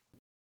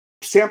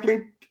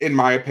sampling, in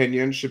my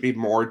opinion, should be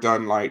more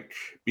done like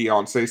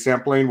Beyonce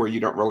sampling, where you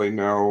don't really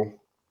know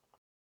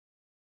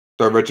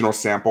the original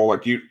sample.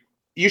 Like you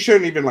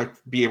shouldn't even like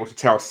be able to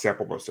tell a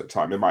sample most of the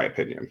time, in my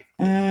opinion.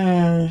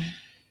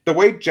 The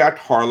way Jack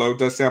Harlow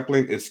does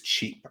sampling is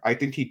cheap. I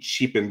think he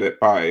cheapened it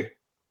by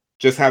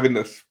just having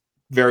this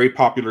very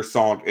popular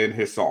song in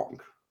his song.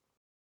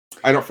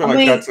 I don't feel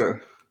like that's a...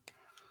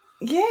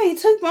 Yeah, he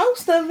took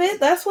most of it.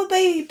 That's what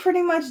they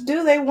pretty much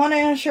do. They want to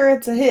ensure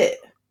it's a hit.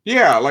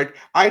 Yeah, like,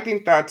 I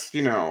think that's,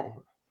 you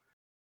know...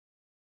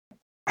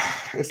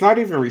 It's not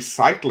even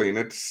recycling.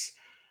 It's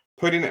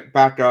putting it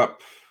back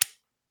up.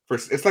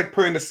 It's like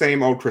putting the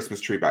same old Christmas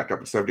tree back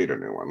up instead of getting a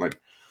new one. Like,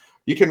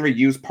 you can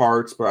reuse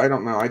parts, but I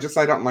don't know. I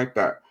don't like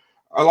that.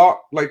 A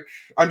lot, like,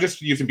 I'm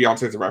just using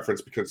Beyonce as a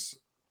reference because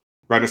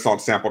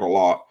Renaissance sampled a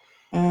lot.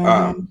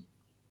 Mm-hmm.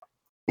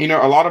 You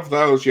know, a lot of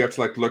those you have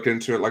to like look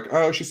into it, like,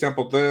 oh, she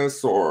sampled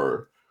this,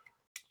 or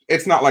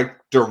it's not like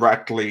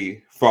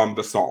directly from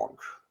the song.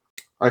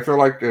 I feel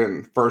like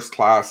in First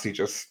Class he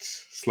just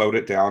slowed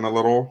it down a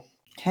little.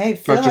 Hey,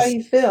 feel how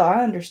you feel.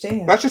 I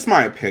understand. That's just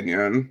my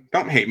opinion.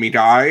 Don't hate me,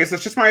 guys.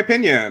 It's just my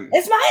opinion.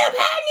 It's my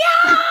opinion.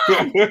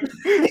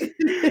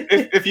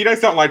 if you guys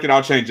don't like it,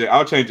 I'll change it.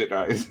 I'll change it,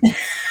 guys.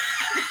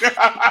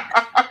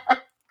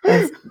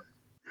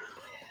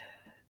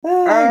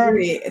 I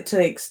agree to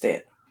an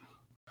extent.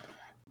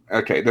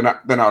 Okay, then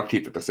I'll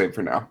keep it the same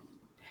for now.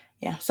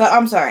 Yeah. So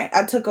I'm sorry,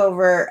 I took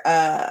over.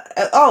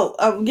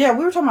 Yeah,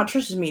 we were talking about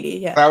Trisha's media.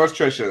 Yeah, that was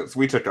Trisha's.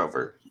 We took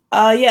over.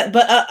 Yeah,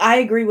 but I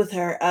agree with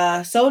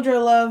her. Soldier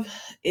Love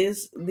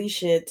is the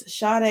shit.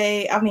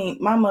 Sade, I mean,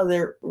 my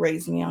mother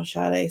raised me on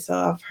Sade, so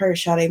I've heard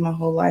Sade my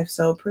whole life.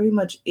 So pretty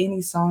much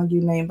any song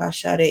you name by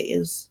Sade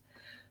is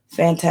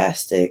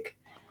fantastic.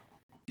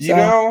 You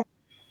know,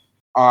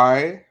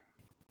 I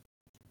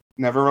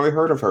never really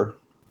heard of her.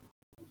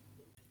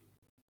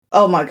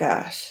 Oh my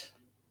gosh.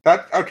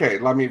 Okay,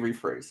 let me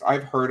rephrase.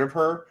 I've heard of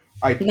her.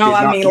 I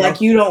mean,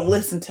 like, you don't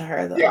listen to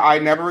her, though. Yeah, I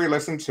never really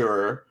listened to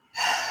her.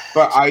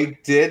 But I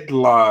did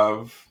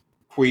love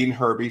Queen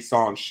Herbie's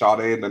song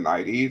Sade in the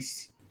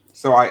 90s.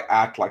 So I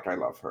act like I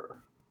love her.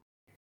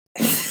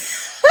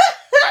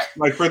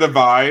 Like, for the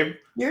vibe.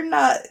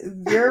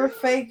 You're a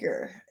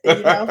faker.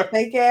 You know,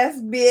 fake ass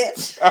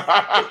bitch.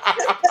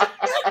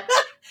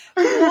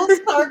 Full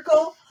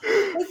circle.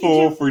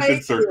 Full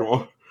freaking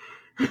circle.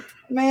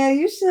 Man,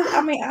 you should.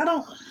 I mean, I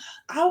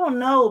don't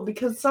know,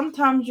 because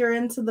sometimes you're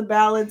into the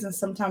ballads and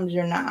sometimes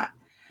you're not.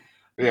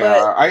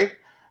 Yeah, but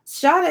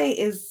Sade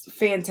is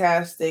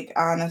fantastic,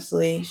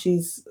 honestly.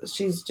 She's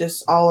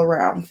just all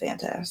around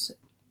fantastic.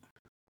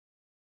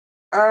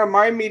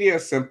 My media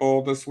is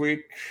simple this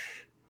week.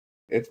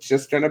 It's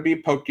just gonna be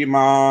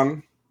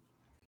Pokemon.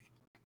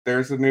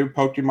 There's a new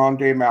Pokemon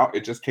game out.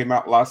 It just came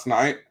out last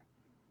night.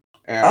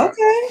 And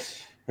okay.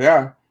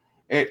 Yeah.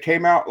 It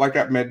came out like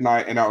at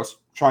midnight, and I was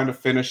trying to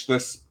finish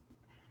this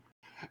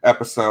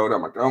episode.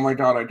 I'm like, oh my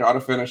god, I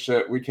gotta finish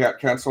it. We can't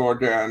cancel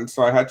again.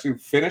 So I had to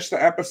finish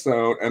the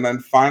episode, and then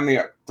finally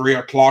at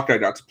 3:00 I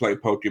got to play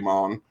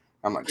Pokemon.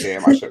 I'm like,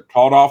 damn, I should have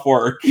called off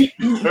work.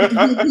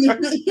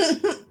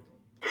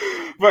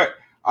 But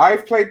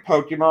I've played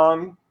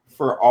Pokemon,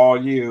 for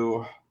all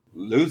you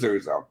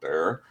losers out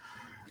there.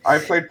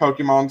 I've played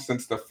Pokemon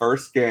since the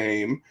first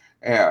game,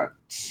 and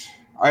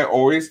I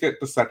always get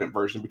the second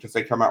version because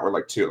they come out with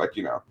like two, like,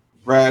 you know,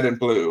 red and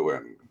blue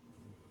and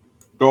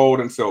gold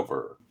and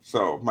silver.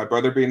 So my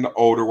brother being the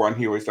older one,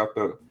 he always got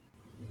the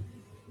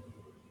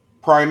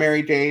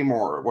primary game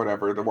or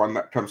whatever, the one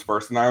that comes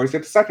first, and I always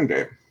get the second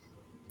game.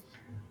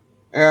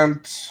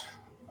 And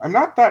I'm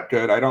not that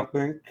good, I don't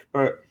think,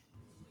 but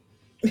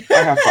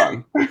I have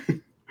fun.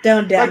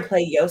 Don't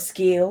downplay your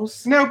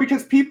skills. No,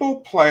 because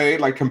people play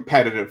like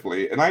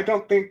competitively, and I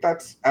don't think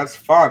that's as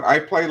fun. I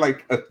play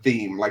like a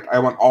theme, like I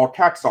want all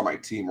cats on my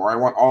team, or I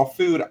want all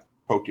food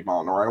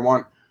Pokemon, or I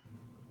want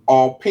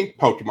all pink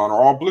Pokemon,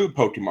 or all blue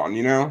Pokemon,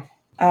 you know?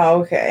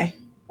 Oh, okay.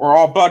 Or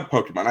all bug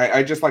Pokemon.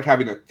 I just like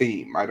having a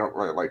theme. I don't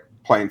really like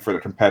playing for the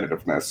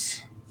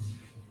competitiveness.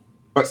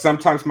 But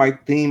sometimes my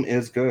theme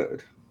is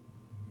good.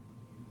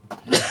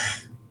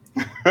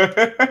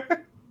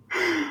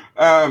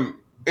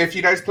 If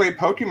you guys play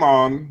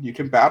Pokemon, you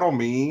can battle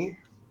me.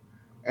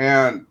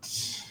 And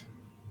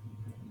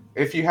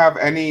if you have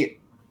any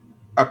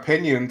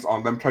opinions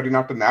on them cutting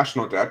out the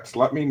national dex,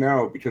 let me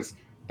know, because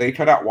they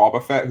cut out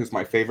Wobbuffet, who's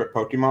my favorite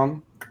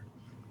Pokemon.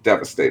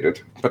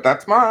 Devastated. But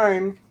that's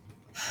mine.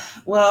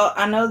 Well,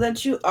 I know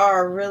that you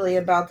are really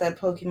about that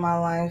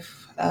Pokemon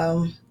life.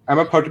 I'm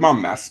a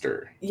Pokemon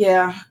master.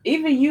 Yeah,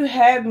 even you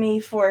had me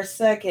for a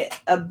second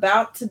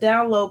about to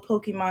download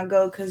Pokemon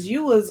Go because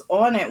you was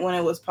on it when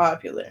it was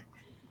popular.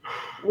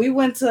 We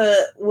went to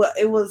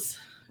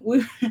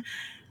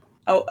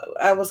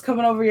I was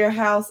coming over your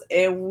house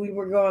and we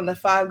were going to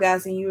Five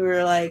Guys and you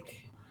were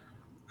like,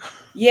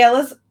 yeah,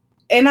 let's,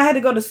 and I had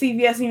to go to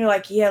CVS and you're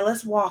like, yeah,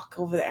 let's walk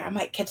over there. I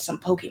might catch some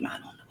Pokemon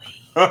on the way.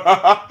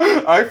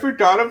 I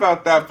forgot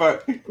about that,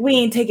 but we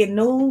ain't taking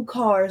no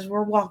cars.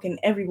 We're walking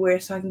everywhere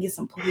so I can get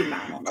some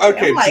Pokemon on the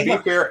okay, way. to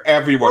be fair,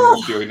 everyone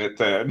was doing it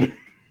then.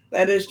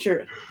 That is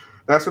true.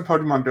 That's when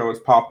Pokemon Go was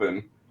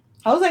popping.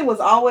 Jose was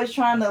always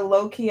trying to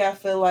low key, I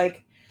feel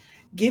like,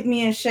 get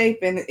me in shape,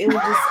 and it was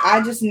just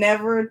I just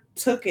never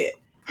took it.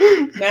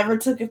 Never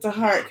took it to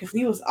heart because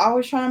he was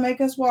always trying to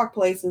make us walk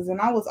places, and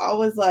I was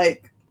always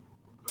like,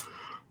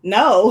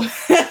 no.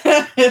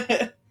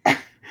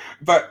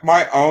 But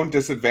my own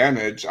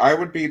disadvantage, I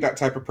would be that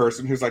type of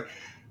person who's like,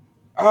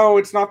 oh,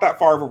 it's not that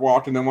far of a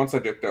walk. And then once I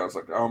dipped out, I was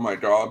like, oh my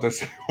God,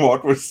 this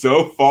walk was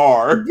so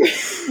far.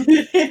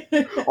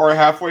 Or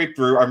halfway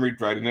through, I'm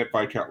regretting it, but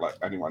I can't let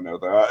anyone know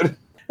that.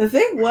 The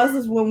thing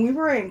is when we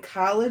were in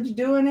college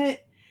doing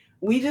it,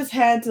 we just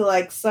had to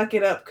like suck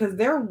it up because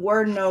there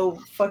were no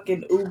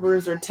fucking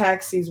Ubers or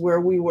taxis where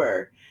we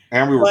were.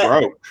 And we were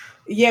broke.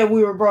 Yeah,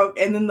 we were broke.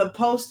 And then the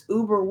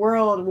post-Uber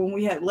world, when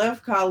we had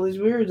left college,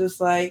 we were just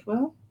like,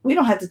 well, we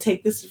don't have to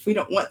take this if we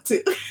don't want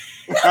to.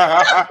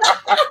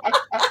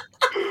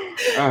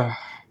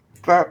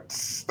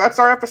 That's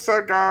our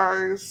episode,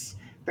 guys.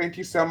 Thank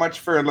you so much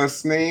for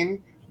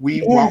listening.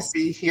 We won't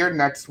be here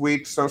next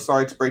week, so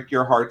sorry to break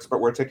your hearts, but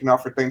we're taking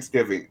off for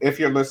Thanksgiving. If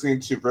you're listening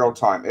to real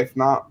time. If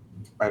not,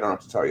 I don't know what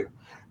to tell you.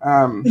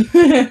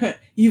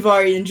 You've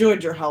already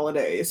enjoyed your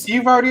holidays.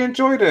 You've already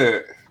enjoyed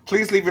it.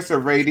 Please leave us a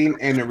rating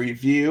and a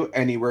review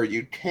anywhere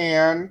you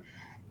can.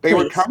 They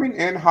were coming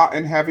in hot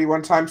and heavy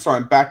one time, so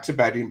I'm back to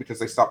betting because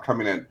they stopped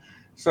coming in.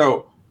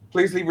 So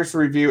please leave us a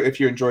review if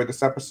you enjoyed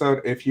this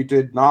episode. If you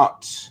did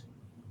not,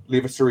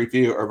 leave us a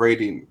review, a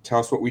rating. Tell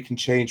us what we can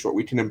change, what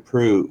we can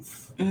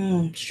improve.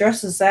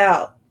 Stress us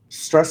out.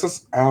 Stress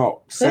us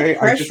out. Put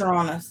pressure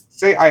on us.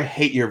 Say, I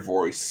hate your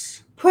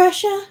voice.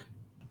 Pressure.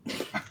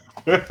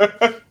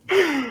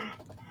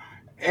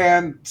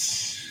 And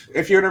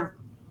if you want to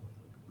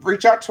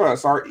reach out to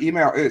us, our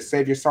email is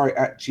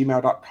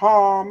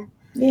saveyoursorry@gmail.com.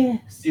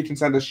 Yes. You can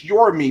send us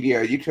your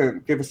media. You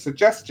can give us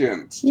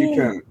suggestions. Yeah. You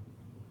can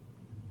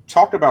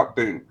talk about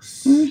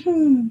things.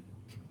 Mm-hmm.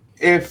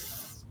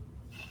 If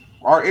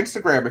our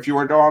Instagram, if you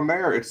want to go on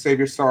there, it's Save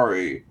Your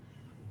Sorry.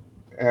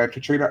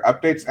 Katrina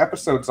updates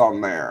episodes on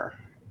there.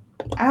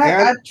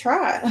 I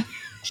try.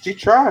 She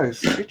tries.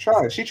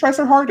 She tries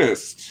her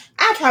hardest.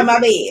 I try my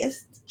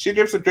best. She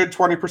gives a good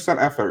 20%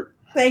 effort.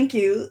 Thank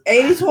you.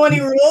 80-20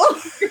 rule.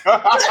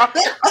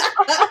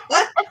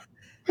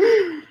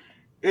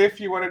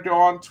 If you want to go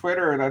on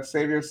Twitter, that's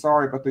Save Your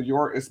Sorry, but the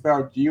your is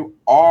spelled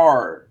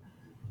UR.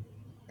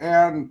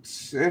 And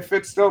if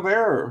it's still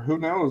there, who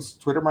knows?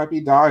 Twitter might be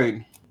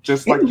dying,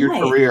 just like your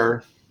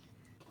career.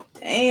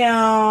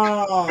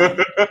 Damn.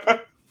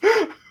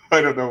 I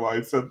don't know why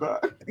I said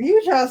that.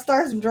 You trying to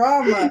start some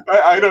drama.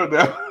 I don't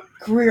know.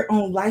 Career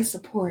on life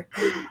support.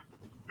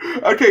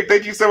 Okay,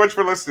 thank you so much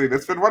for listening.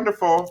 It's been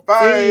wonderful.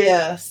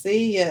 Bye.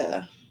 See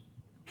ya.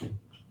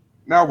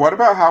 Now, what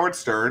about Howard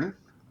Stern?